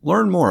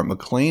 Learn more at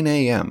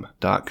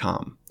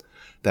McLeanAM.com.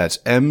 That's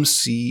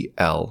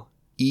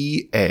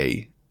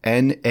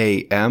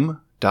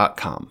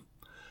McLeanAM.com.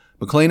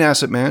 McLean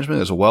Asset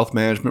Management is a wealth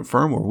management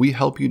firm where we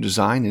help you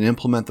design and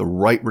implement the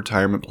right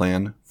retirement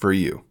plan for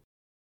you.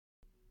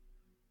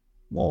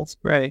 Well, it's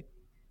great.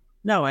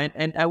 No,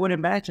 and I would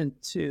imagine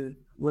too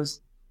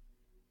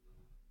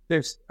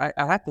I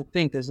have to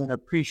think there's an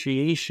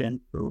appreciation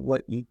for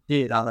what you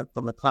did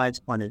from the client's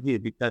point of view,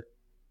 because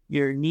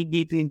you're knee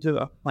deep into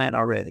a plan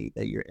already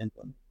that you're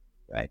implementing,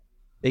 right?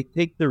 They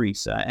take the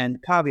RISA,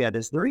 and caveat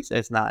is the RISA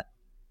is not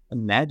a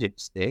magic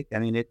stick. I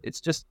mean, it's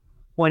just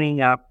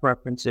pointing out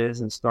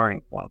preferences and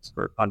starting points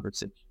for a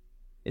conversation.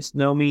 It's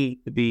no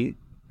need to be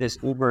this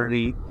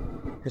overly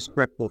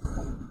prescriptive.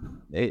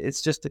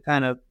 It's just to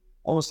kind of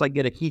almost like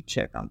get a heat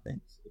check on things,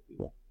 if you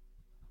will.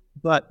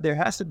 But there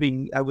has to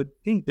be, I would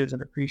think there's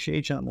an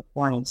appreciation on the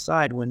client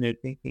side when they're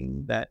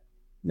thinking that,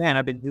 man,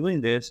 I've been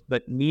doing this,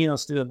 but Neil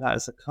still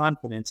has the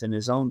confidence in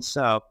his own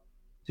self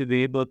to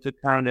be able to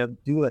kind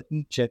of do a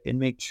heat check and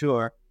make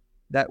sure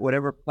that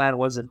whatever plan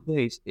was in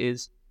place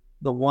is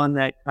the one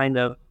that kind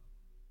of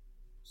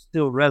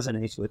still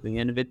resonates with me.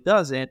 And if it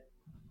doesn't,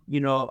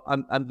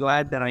 I'm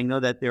glad that I know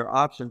that there are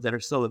options that are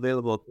still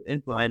available to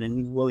implement, and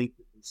he's willing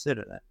to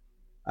consider that.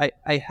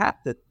 I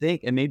have to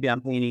think, and maybe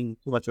I'm painting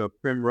too much of a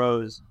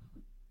primrose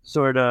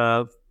sort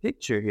of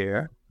picture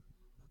here,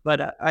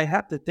 but I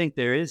have to think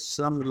there is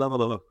some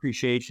level of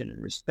appreciation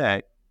and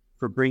respect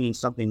for bringing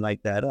something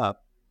like that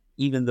up,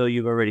 even though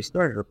you've already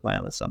started a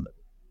plan with somebody.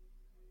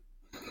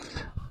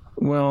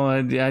 Well,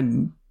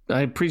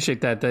 I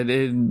appreciate that.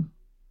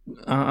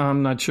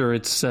 I'm not sure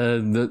it's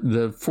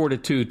the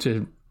fortitude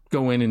to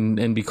go in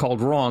and be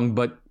called wrong,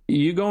 but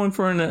you go in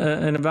for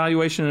an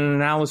evaluation and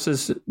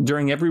analysis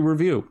during every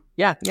review.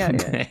 Yeah.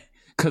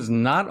 Because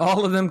not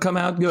all of them come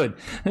out good.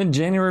 And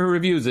January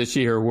reviews this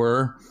year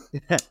were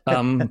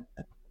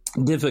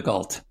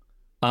difficult.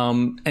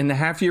 And the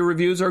half-year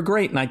reviews are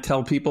great. And I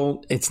tell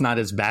people it's not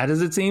as bad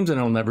as it seems, and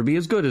it'll never be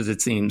as good as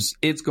it seems.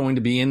 It's going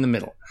to be in the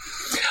middle.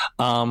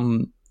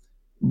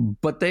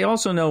 But they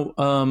also know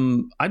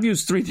I've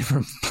used 3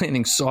 different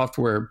planning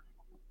software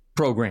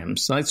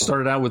programs. I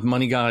started out with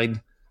Money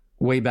Guide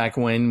way back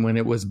when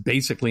it was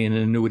basically an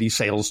annuity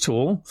sales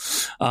tool,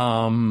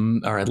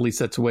 or at least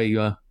that's the way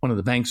one of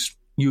the banks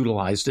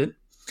utilized it.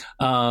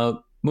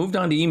 Moved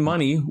on to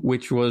eMoney,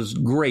 which was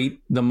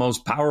great, the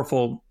most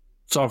powerful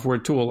software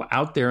tool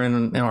out there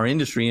in our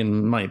industry,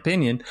 in my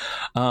opinion,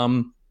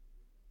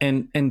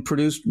 and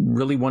produced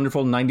really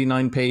wonderful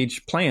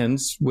 99-page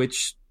plans,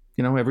 which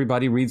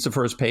everybody reads the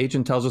first page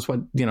and tells us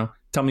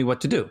tell me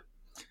what to do.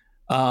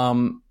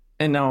 And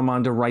now I'm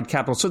on to Right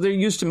Capital. So they're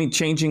used to me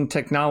changing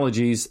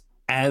technologies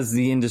as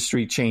the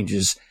industry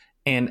changes,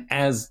 and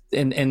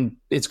and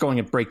it's going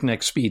at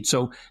breakneck speed.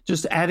 So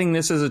just adding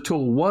this as a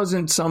tool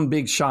wasn't some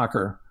big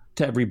shocker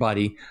to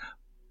everybody,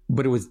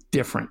 but it was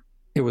different.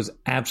 It was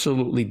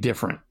absolutely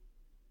different.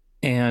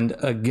 And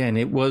again,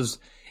 it was,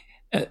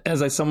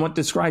 as I somewhat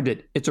described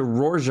it, it's a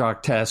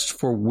Rorschach test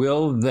for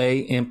will they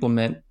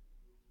implement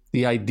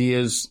the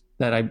ideas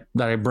that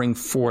I bring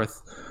forth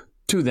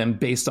to them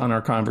based on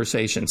our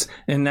conversations.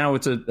 And now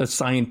it's a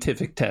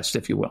scientific test,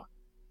 if you will.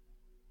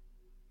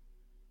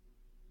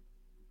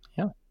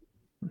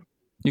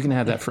 You can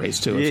have that phrase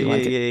too if you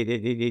like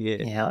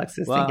it. Yeah, Alex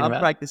is well, thinking I'm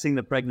about practicing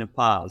the pregnant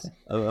pause.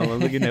 I'm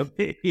looking at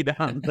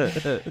down.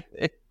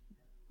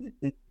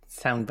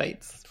 sound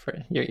bites.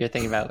 You're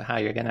thinking about how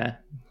you're gonna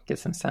get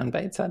some sound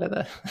bites out of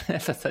the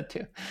episode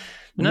too.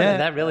 No,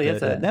 that really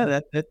is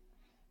a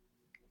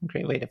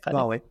great way to put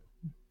it.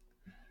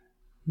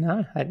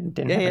 No, I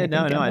didn't.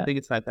 No. I think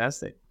it's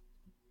fantastic.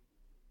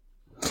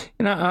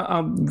 And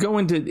I'll go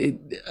into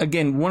it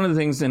again. One of the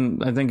things,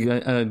 and I think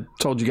I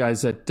told you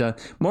guys that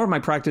more of my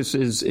practice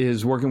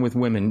is working with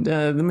women.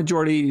 The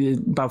majority,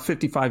 about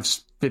 55,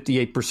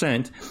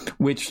 58%,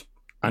 which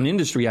on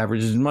industry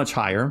average is much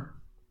higher.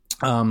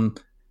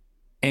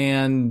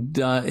 And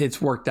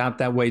it's worked out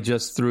that way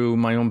just through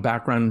my own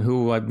background,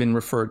 who I've been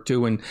referred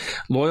to, and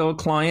loyal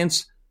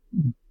clients,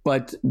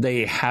 but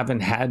they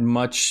haven't had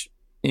much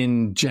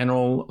in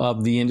general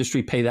of the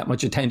industry pay that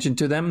much attention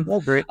to them. Oh,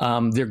 great.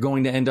 They're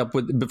going to end up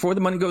with, before the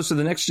money goes to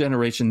the next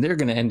generation, they're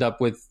going to end up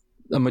with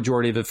a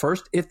majority of it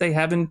first if they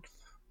haven't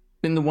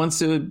been the ones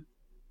to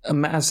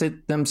amass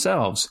it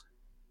themselves.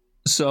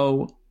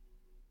 So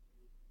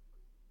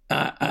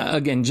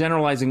again,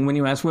 generalizing, when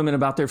you ask women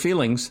about their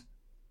feelings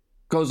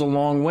goes a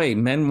long way.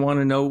 Men want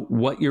to know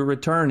what your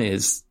return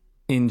is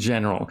in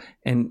general,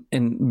 and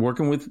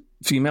working with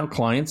female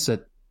clients,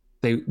 that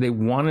they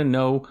want to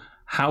know,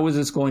 how is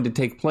this going to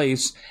take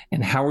place,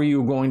 and how are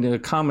you going to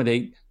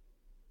accommodate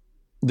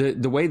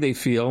the way they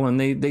feel, and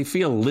they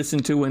feel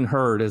listened to and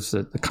heard, as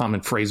the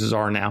common phrases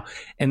are now.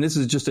 And this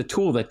is just a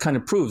tool that kind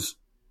of proves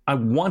I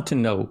want to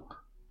know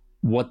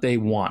what they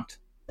want.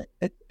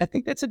 I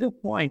think that's a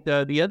good point.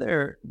 The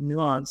other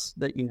nuance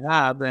that you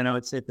have, and I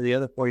would say for the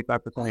other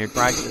 45% of your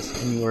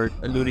practice, and you were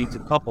alluding to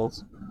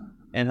couples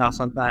and how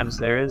sometimes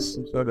there is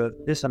some sort of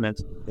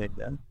dissonance between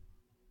them.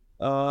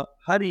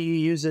 How do you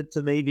use it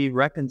to maybe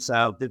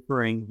reconcile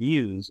differing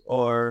views,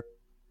 or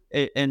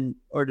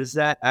does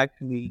that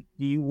actually,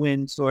 do you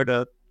win sort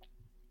of,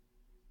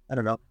 I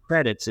don't know,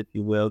 credits, if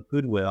you will,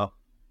 goodwill?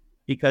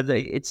 Because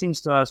it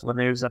seems to us when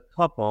there's a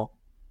couple,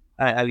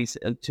 at least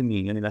to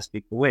me, I mean, I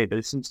speak the way, but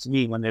it seems to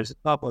me when there's a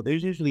couple,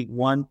 there's usually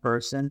one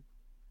person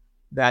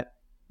that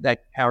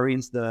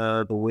carries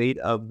the weight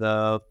of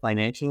the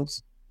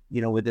financials,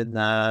 within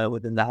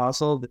the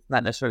household. It's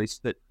not necessarily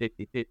split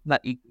 50-50. It's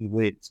not equally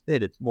weighted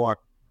split. It's more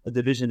a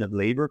division of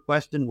labor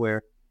question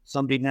where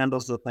somebody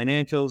handles the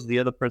financials, the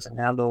other person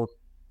handles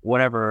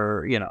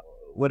whatever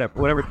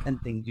 10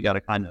 things you got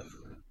to kind of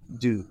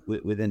do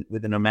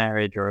within a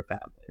marriage or a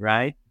family,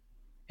 right?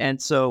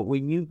 And so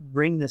when you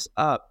bring this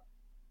up,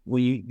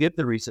 when you give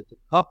the RISA to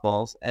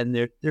couples and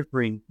their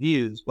differing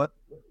views, what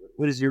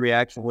is your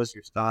reaction? What's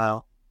your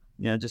style?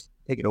 Just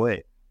take it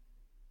away.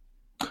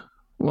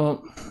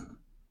 Well,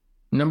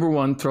 number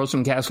one, throw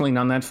some gasoline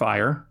on that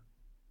fire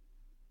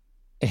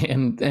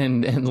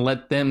and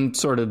let them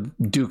sort of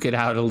duke it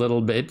out a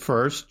little bit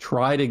first.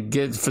 Try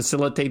to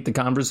facilitate the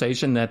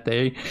conversation that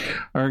they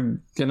are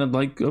going to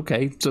like,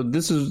 okay, so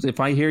this is, if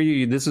I hear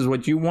you, this is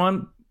what you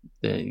want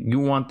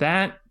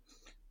that,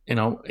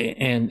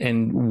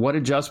 and what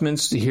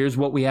adjustments, here's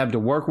what we have to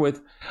work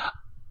with.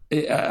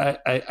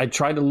 I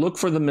try to look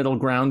for the middle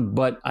ground,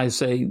 but I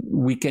say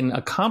we can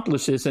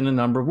accomplish this in a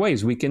number of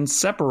ways. We can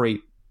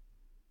separate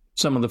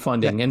some of the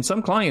funding, and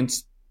some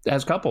clients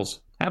as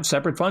couples have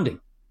separate funding.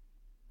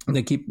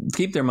 They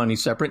keep their money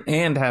separate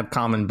and have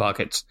common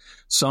buckets.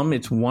 Some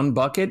it's one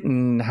bucket,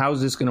 and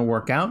how's this going to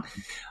work out?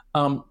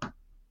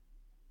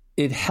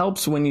 It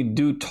helps when you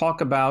do talk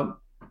about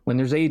when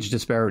there's age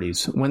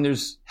disparities, when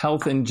there's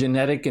health and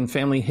genetic and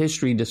family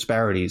history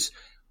disparities.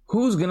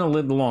 Who's going to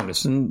live the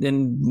longest? And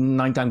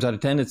 9 times out of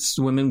 10, it's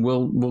women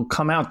will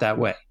come out that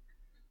way.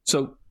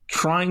 So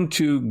trying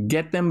to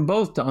get them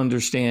both to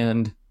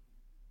understand,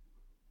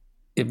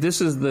 if this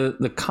is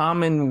the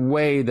common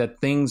way that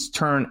things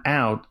turn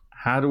out,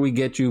 how do we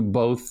get you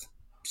both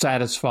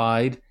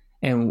satisfied,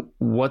 and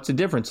what's the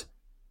difference?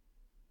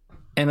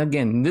 And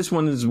again, this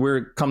one is where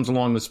it comes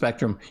along the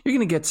spectrum. You're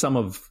going to get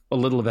a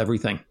little of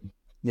everything.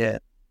 Yeah.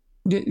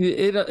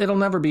 It'll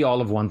never be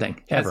all of one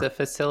thing. As the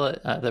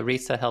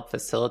RISA helped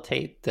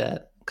facilitate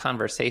the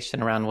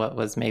conversation around what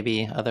was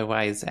maybe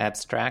otherwise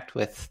abstract,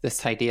 with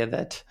this idea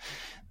that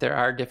there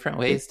are different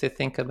ways to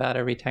think about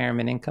a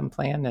retirement income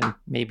plan, and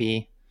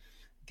maybe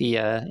the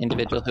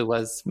individual who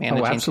was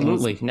managing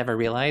things never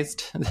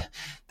realized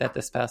that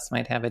the spouse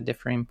might have a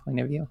differing point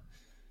of view.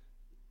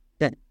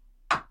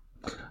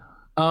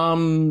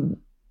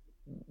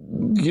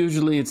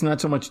 Usually it's not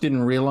so much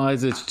didn't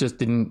realize, it's just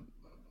didn't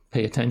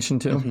pay attention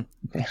to,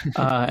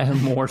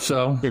 and more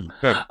so.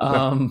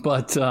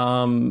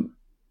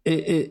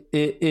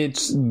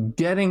 It's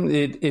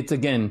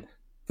again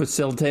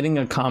facilitating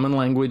a common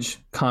language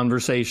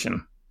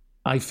conversation.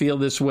 I feel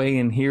this way,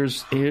 and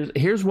here's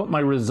what my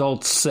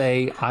results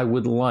say I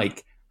would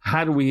like.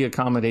 How do we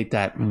accommodate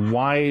that?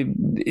 Why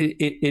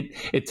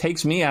it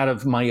takes me out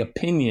of my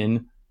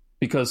opinion,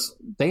 because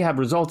they have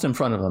results in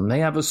front of them. They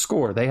have a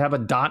score. They have a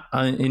dot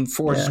in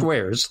 4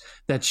 squares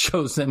that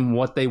shows them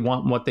what they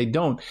want and what they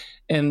don't.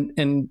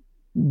 And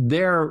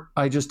there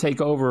I just take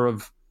over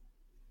of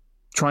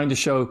trying to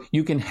show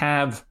you can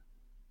have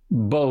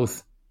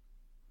both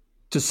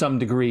to some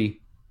degree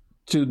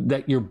to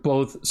that you're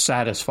both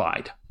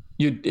satisfied.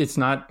 It's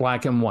not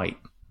black and white.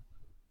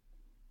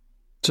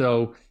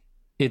 So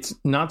it's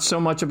not so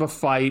much of a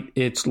fight.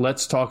 It's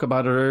let's talk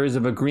about our areas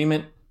of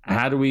agreement.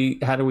 How do we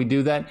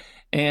do that?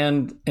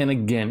 And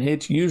again,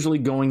 it's usually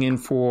going in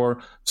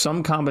for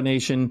some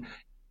combination,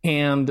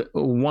 and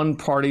one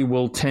party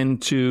will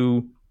tend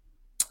to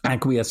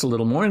acquiesce a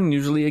little more. And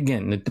usually,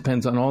 again, it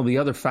depends on all the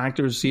other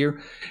factors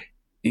here.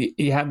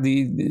 You have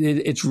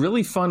it's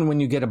really fun when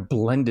you get a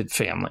blended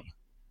family,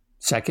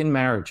 second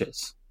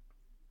marriages,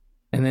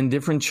 and then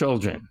different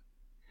children.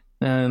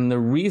 And the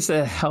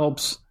RISA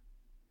helps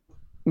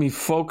me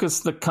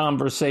focus the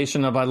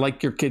conversation of I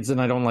like your kids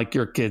and I don't like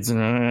your kids.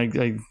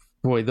 And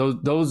boy,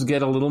 those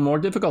get a little more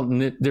difficult.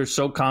 And they're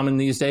so common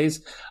these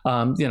days.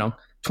 25,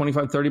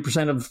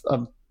 30%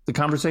 of the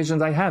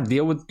conversations I have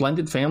deal with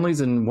blended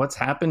families and what's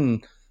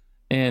happened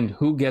and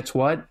who gets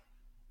what.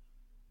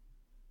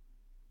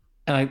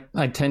 And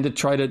I tend to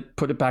try to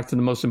put it back to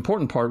the most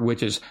important part,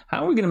 which is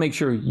how are we going to make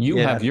sure you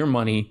have your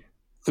money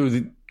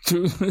through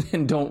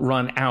and don't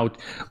run out.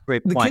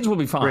 Great the point. Kids will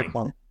be fine. Great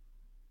point.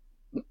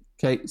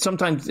 Okay.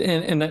 Sometimes,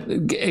 and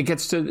it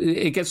gets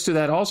to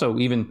that also.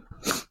 Even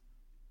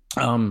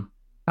how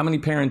many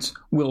parents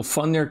will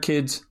fund their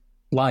kids'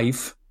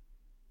 life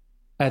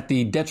at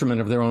the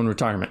detriment of their own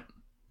retirement?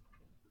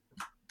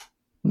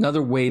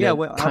 Another way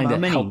to kind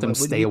of help them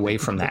stay away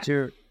from that.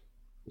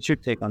 What's your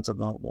take on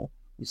something like that?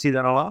 You see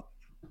that a lot?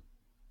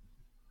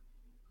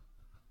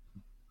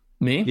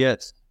 Me?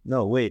 Yes.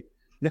 No. Wait.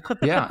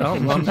 Yeah. No.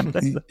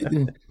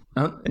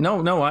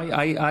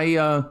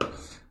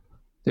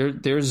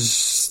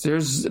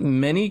 There's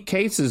many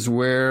cases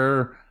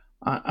where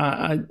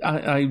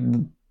I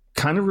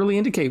kind of really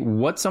indicate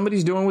what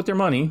somebody's doing with their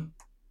money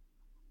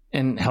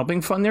and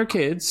helping fund their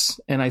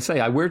kids. And I say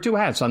I wear two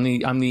hats. I'm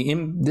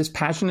the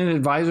dispassionate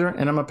advisor,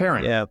 and I'm a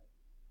parent. Yeah.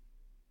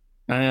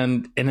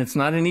 And it's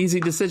not an easy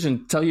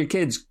decision. Tell your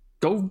kids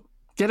go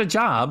get a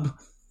job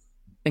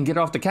and get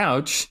off the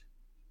couch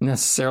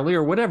necessarily,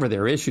 or whatever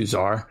their issues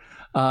are.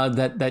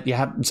 That you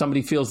have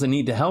somebody feels the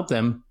need to help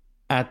them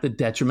at the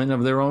detriment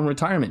of their own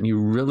retirement. You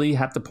really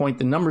have to point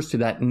the numbers to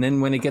that. And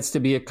then when it gets to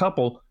be a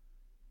couple,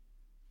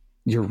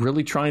 you're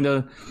really trying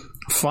to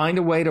find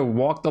a way to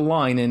walk the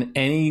line in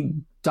any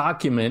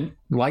document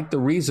like the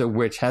RISA,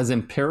 which has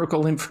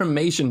empirical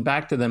information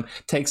back to them,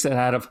 takes it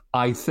out of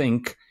I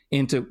think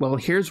into, well,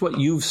 here's what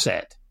you've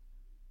said.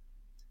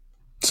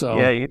 So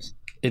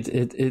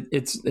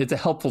it's a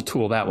helpful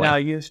tool that way. Now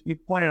you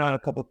pointed out a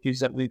couple of cues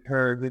that we've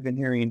been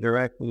hearing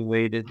indirectly,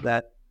 Wade, is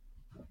that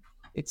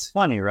it's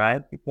funny,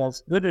 right?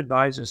 Because good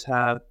advisors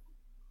have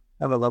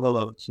a level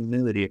of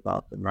humility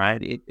about them,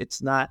 right?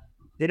 It's not,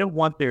 they don't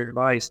want their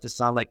advice to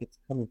sound like it's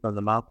coming from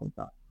the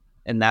mountaintop,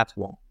 and that's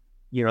wrong.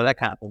 That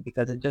kind of thing,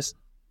 because it just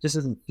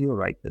doesn't feel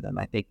right to them,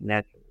 I think,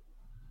 naturally.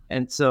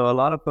 And so a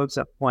lot of folks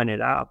have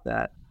pointed out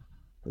that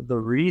the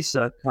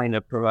RISA kind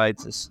of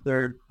provides this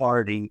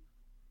third-party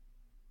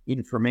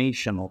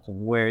informational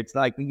where it's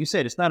like you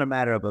said, it's not a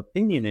matter of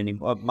opinion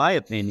anymore, of my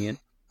opinion,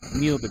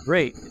 Neil the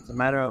Great. It's a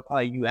matter of how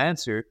you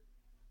answer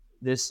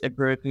this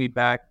empirically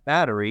backed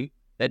battery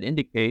that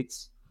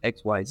indicates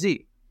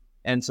XYZ.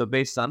 And so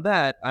based on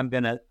that, I'm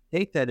going to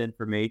take that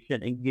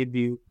information and give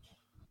you,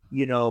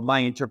 my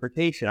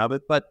interpretation of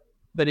it. But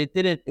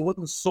it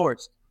wasn't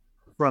sourced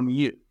from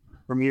you,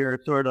 from your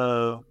sort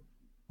of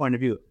point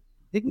of view.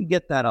 I think we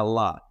get that a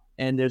lot.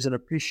 And there's an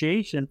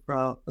appreciation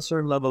from a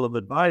certain level of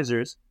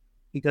advisors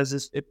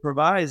because it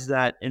provides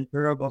that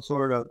empirical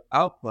sort of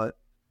output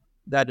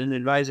that an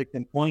advisor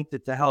can point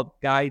to help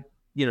guide,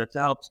 to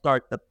help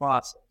start the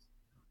process.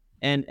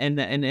 And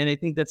I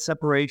think that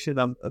separation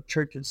of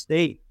church and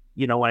state,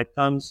 when it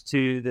comes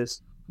to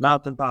this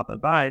mountaintop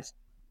advice,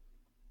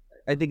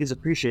 I think is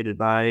appreciated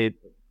by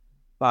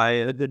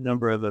a good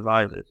number of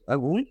advisors. I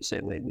wouldn't say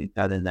we've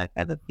got in that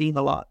kind of theme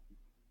a lot.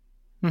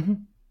 Mm-hmm.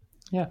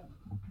 Yeah.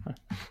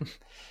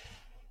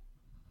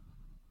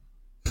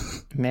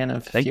 Man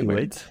of few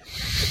words.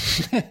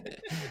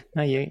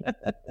 No, you.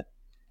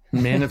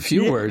 Man of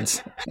few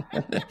words.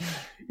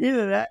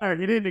 Either that or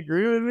he didn't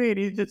agree with me and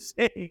he's just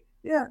saying,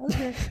 yeah,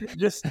 okay.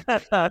 Just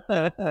Either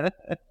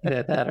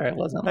that or I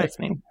wasn't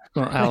listening.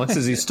 Well, Alex,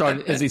 is he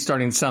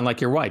starting to sound like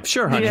your wife?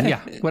 Sure, honey.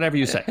 Yeah, whatever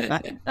you say.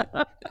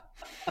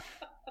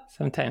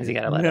 Sometimes you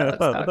gotta let Alex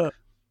talk.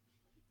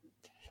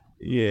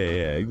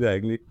 Yeah,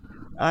 exactly.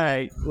 All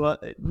right. Well,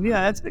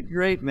 yeah, that's been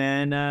great,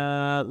 man.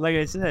 Like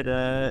I said,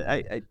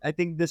 I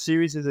think this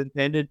series is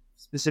intended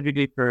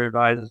specifically for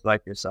advisors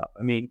like yourself.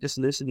 I mean, just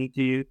listening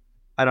to you,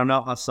 I don't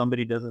know how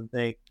somebody doesn't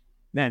think,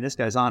 man, this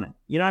guy's on it.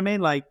 You know what I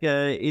mean? Like,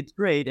 it's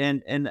great.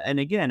 And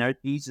again, our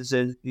thesis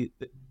is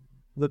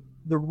the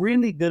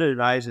really good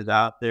advisors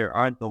out there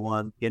aren't the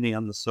ones getting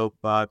on the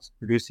soapbox,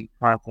 producing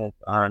content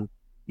on,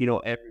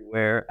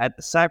 everywhere at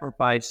the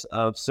sacrifice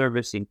of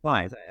servicing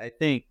clients. I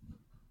think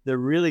the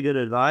really good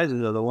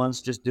advisors are the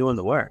ones just doing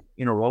the work,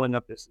 rolling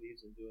up their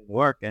sleeves and doing the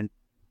work. And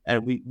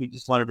we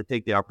just wanted to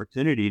take the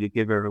opportunity to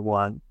give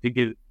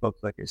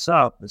folks like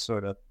yourself this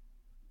sort of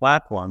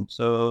platform.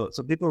 So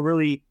people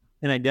really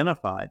and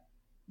identify,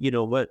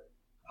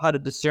 how to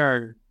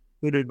discern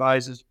good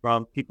advisors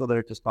from people that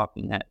are just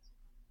talking heads.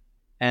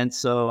 And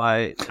so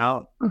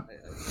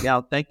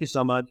thank you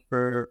so much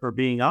for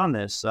being on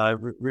this. I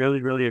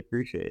really, really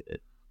appreciate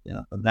it.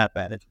 From that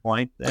vantage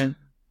point. And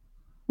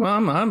well,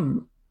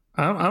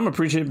 I'm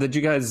appreciative that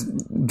you guys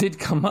did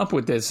come up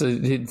with this.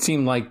 It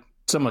seemed like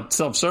somewhat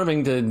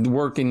self-serving to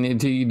work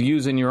to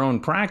use in your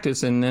own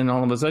practice, and then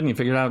all of a sudden you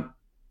figured out,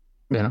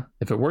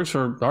 if it works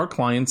for our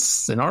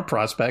clients and our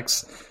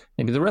prospects,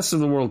 maybe the rest of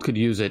the world could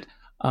use it.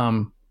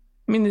 Financial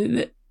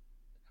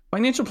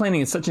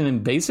planning is such an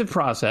invasive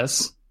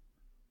process,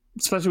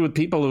 especially with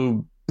people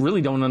who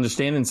really don't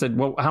understand and said,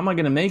 well, how am I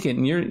going to make it?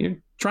 And you're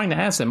trying to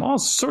ask them all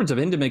sorts of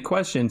intimate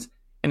questions.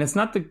 And it's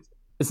not the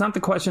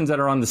questions that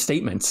are on the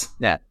statements.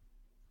 Yeah.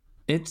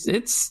 It's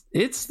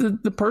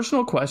the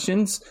personal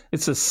questions.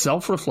 It's the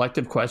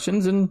self-reflective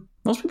questions. And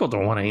most people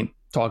don't want to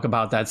talk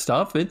about that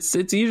stuff. It's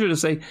easier to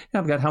say,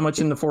 I've got how much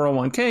in the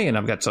 401k and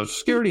I've got Social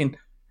Security, and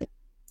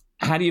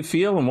how do you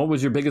feel, and what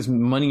was your biggest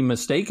money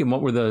mistake, and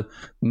what were the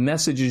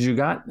messages you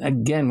got?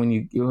 Again, when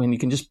you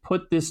can just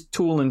put this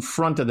tool in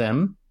front of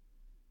them,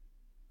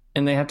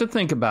 and they have to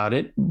think about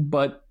it.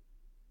 But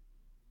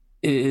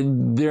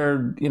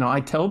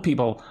I tell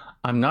people,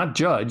 I'm not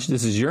judged.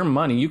 This is your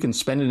money. You can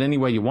spend it any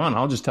way you want.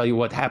 I'll just tell you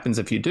what happens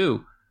if you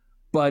do.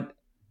 But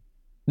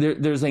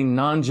there's a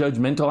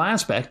non-judgmental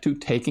aspect to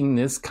taking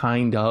this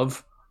kind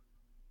of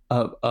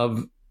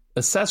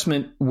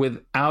assessment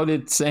without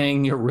it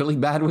saying you're really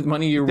bad with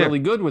money, you're really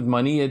good with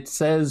money. It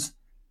says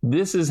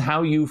this is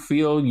how you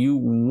feel you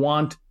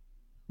want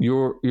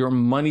your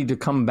money to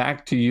come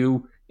back to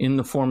you in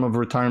the form of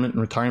retirement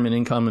and retirement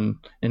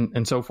income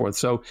and so forth.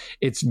 So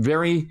it's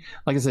very,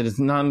 like I said, it's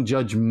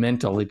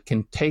non-judgmental. It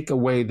can take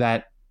away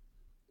that,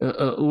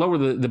 lower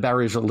the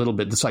barriers a little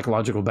bit, the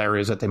psychological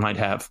barriers that they might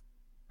have.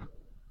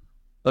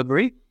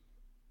 Agree?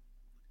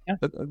 Yeah.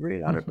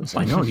 Agreed, 100%.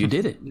 I know, you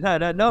did it.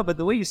 No, but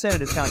the way you said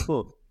it is kind of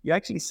cool. You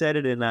actually said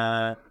it in,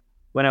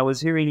 when I was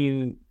hearing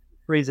you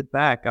phrase it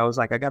back, I was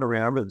like, I got to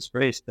remember this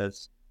phrase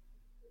because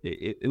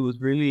it was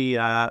really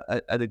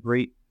at a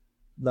great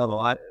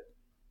level.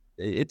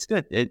 It's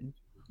good.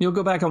 You'll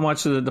go back and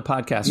watch the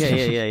podcast.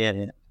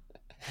 Yeah.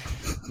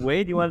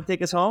 Wade, you want to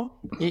take us home?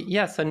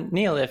 Yeah. So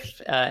Neil,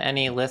 if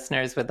any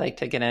listeners would like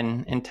to get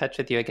in touch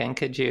with you again,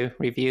 could you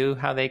review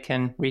how they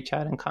can reach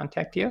out and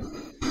contact you?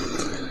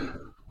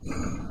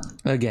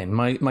 Again,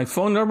 my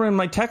phone number and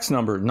my text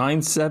number,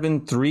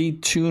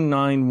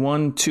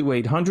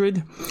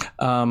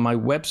 973-291-2800. My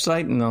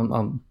website, and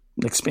I'll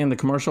expand the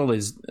commercial,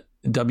 is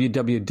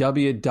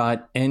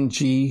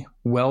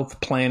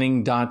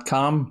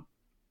www.ngwealthplanning.com.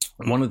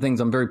 One of the things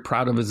I'm very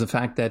proud of is the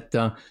fact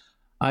that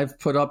I've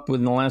put up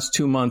within the last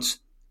 2 months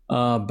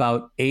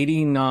about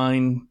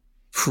 89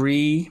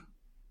 free,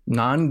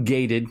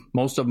 non-gated,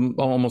 most of them,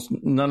 almost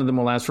none of them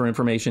will ask for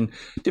information,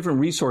 different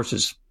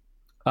resources,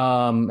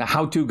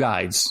 how-to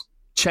guides,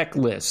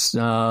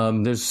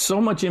 checklists. There's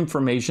so much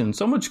information,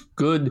 so much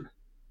good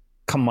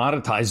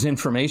commoditized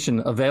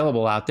information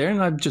available out there.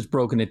 And I've just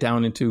broken it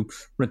down into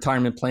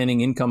retirement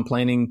planning, income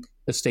planning,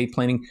 estate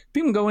planning.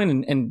 People can go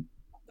in and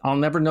I'll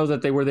never know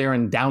that they were there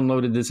and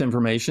downloaded this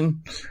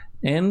information.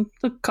 And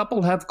a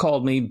couple have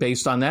called me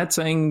based on that,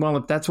 saying, well,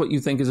 if that's what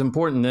you think is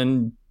important,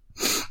 then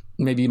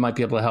maybe you might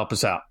be able to help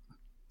us out.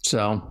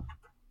 So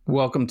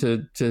welcome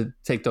to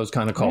take those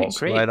kind of calls.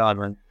 Great. Right on,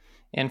 man.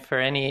 And for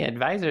any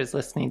advisors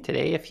listening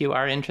today, if you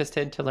are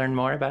interested to learn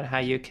more about how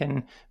you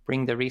can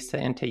bring the RISA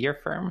into your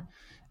firm,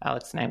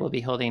 Alex and I will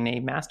be holding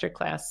a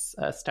masterclass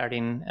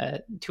starting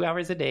 2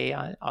 hours a day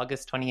on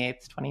August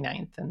 28th,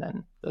 29th. And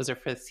then those are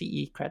for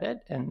CE credit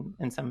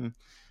and some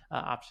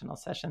optional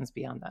sessions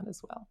beyond that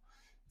as well.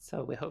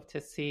 So we hope to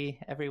see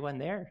everyone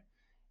there.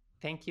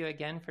 Thank you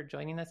again for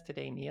joining us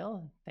today,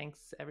 Neil.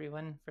 Thanks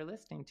everyone for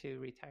listening to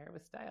Retire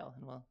with Style,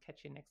 and we'll catch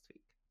you next week.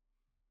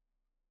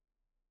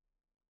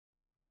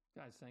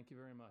 Guys, thank you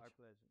very much. Our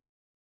pleasure.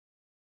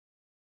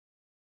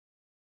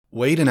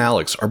 Wade and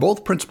Alex are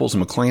both principals in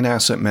McLean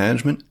Asset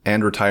Management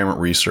and retirement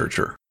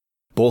researcher.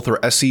 Both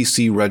are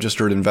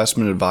SEC-registered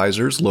investment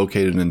advisors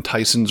located in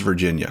Tysons,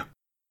 Virginia.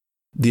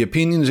 The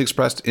opinions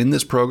expressed in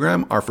this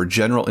program are for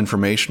general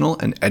informational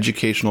and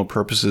educational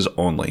purposes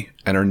only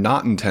and are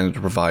not intended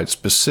to provide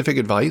specific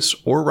advice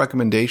or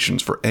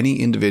recommendations for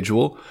any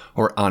individual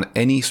or on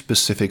any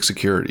specific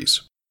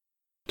securities.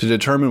 To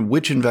determine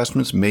which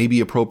investments may be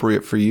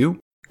appropriate for you,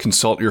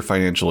 consult your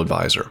financial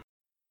advisor.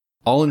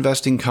 All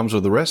investing comes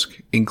with a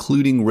risk,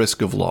 including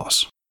risk of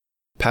loss.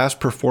 Past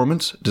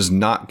performance does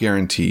not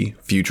guarantee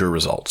future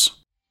results.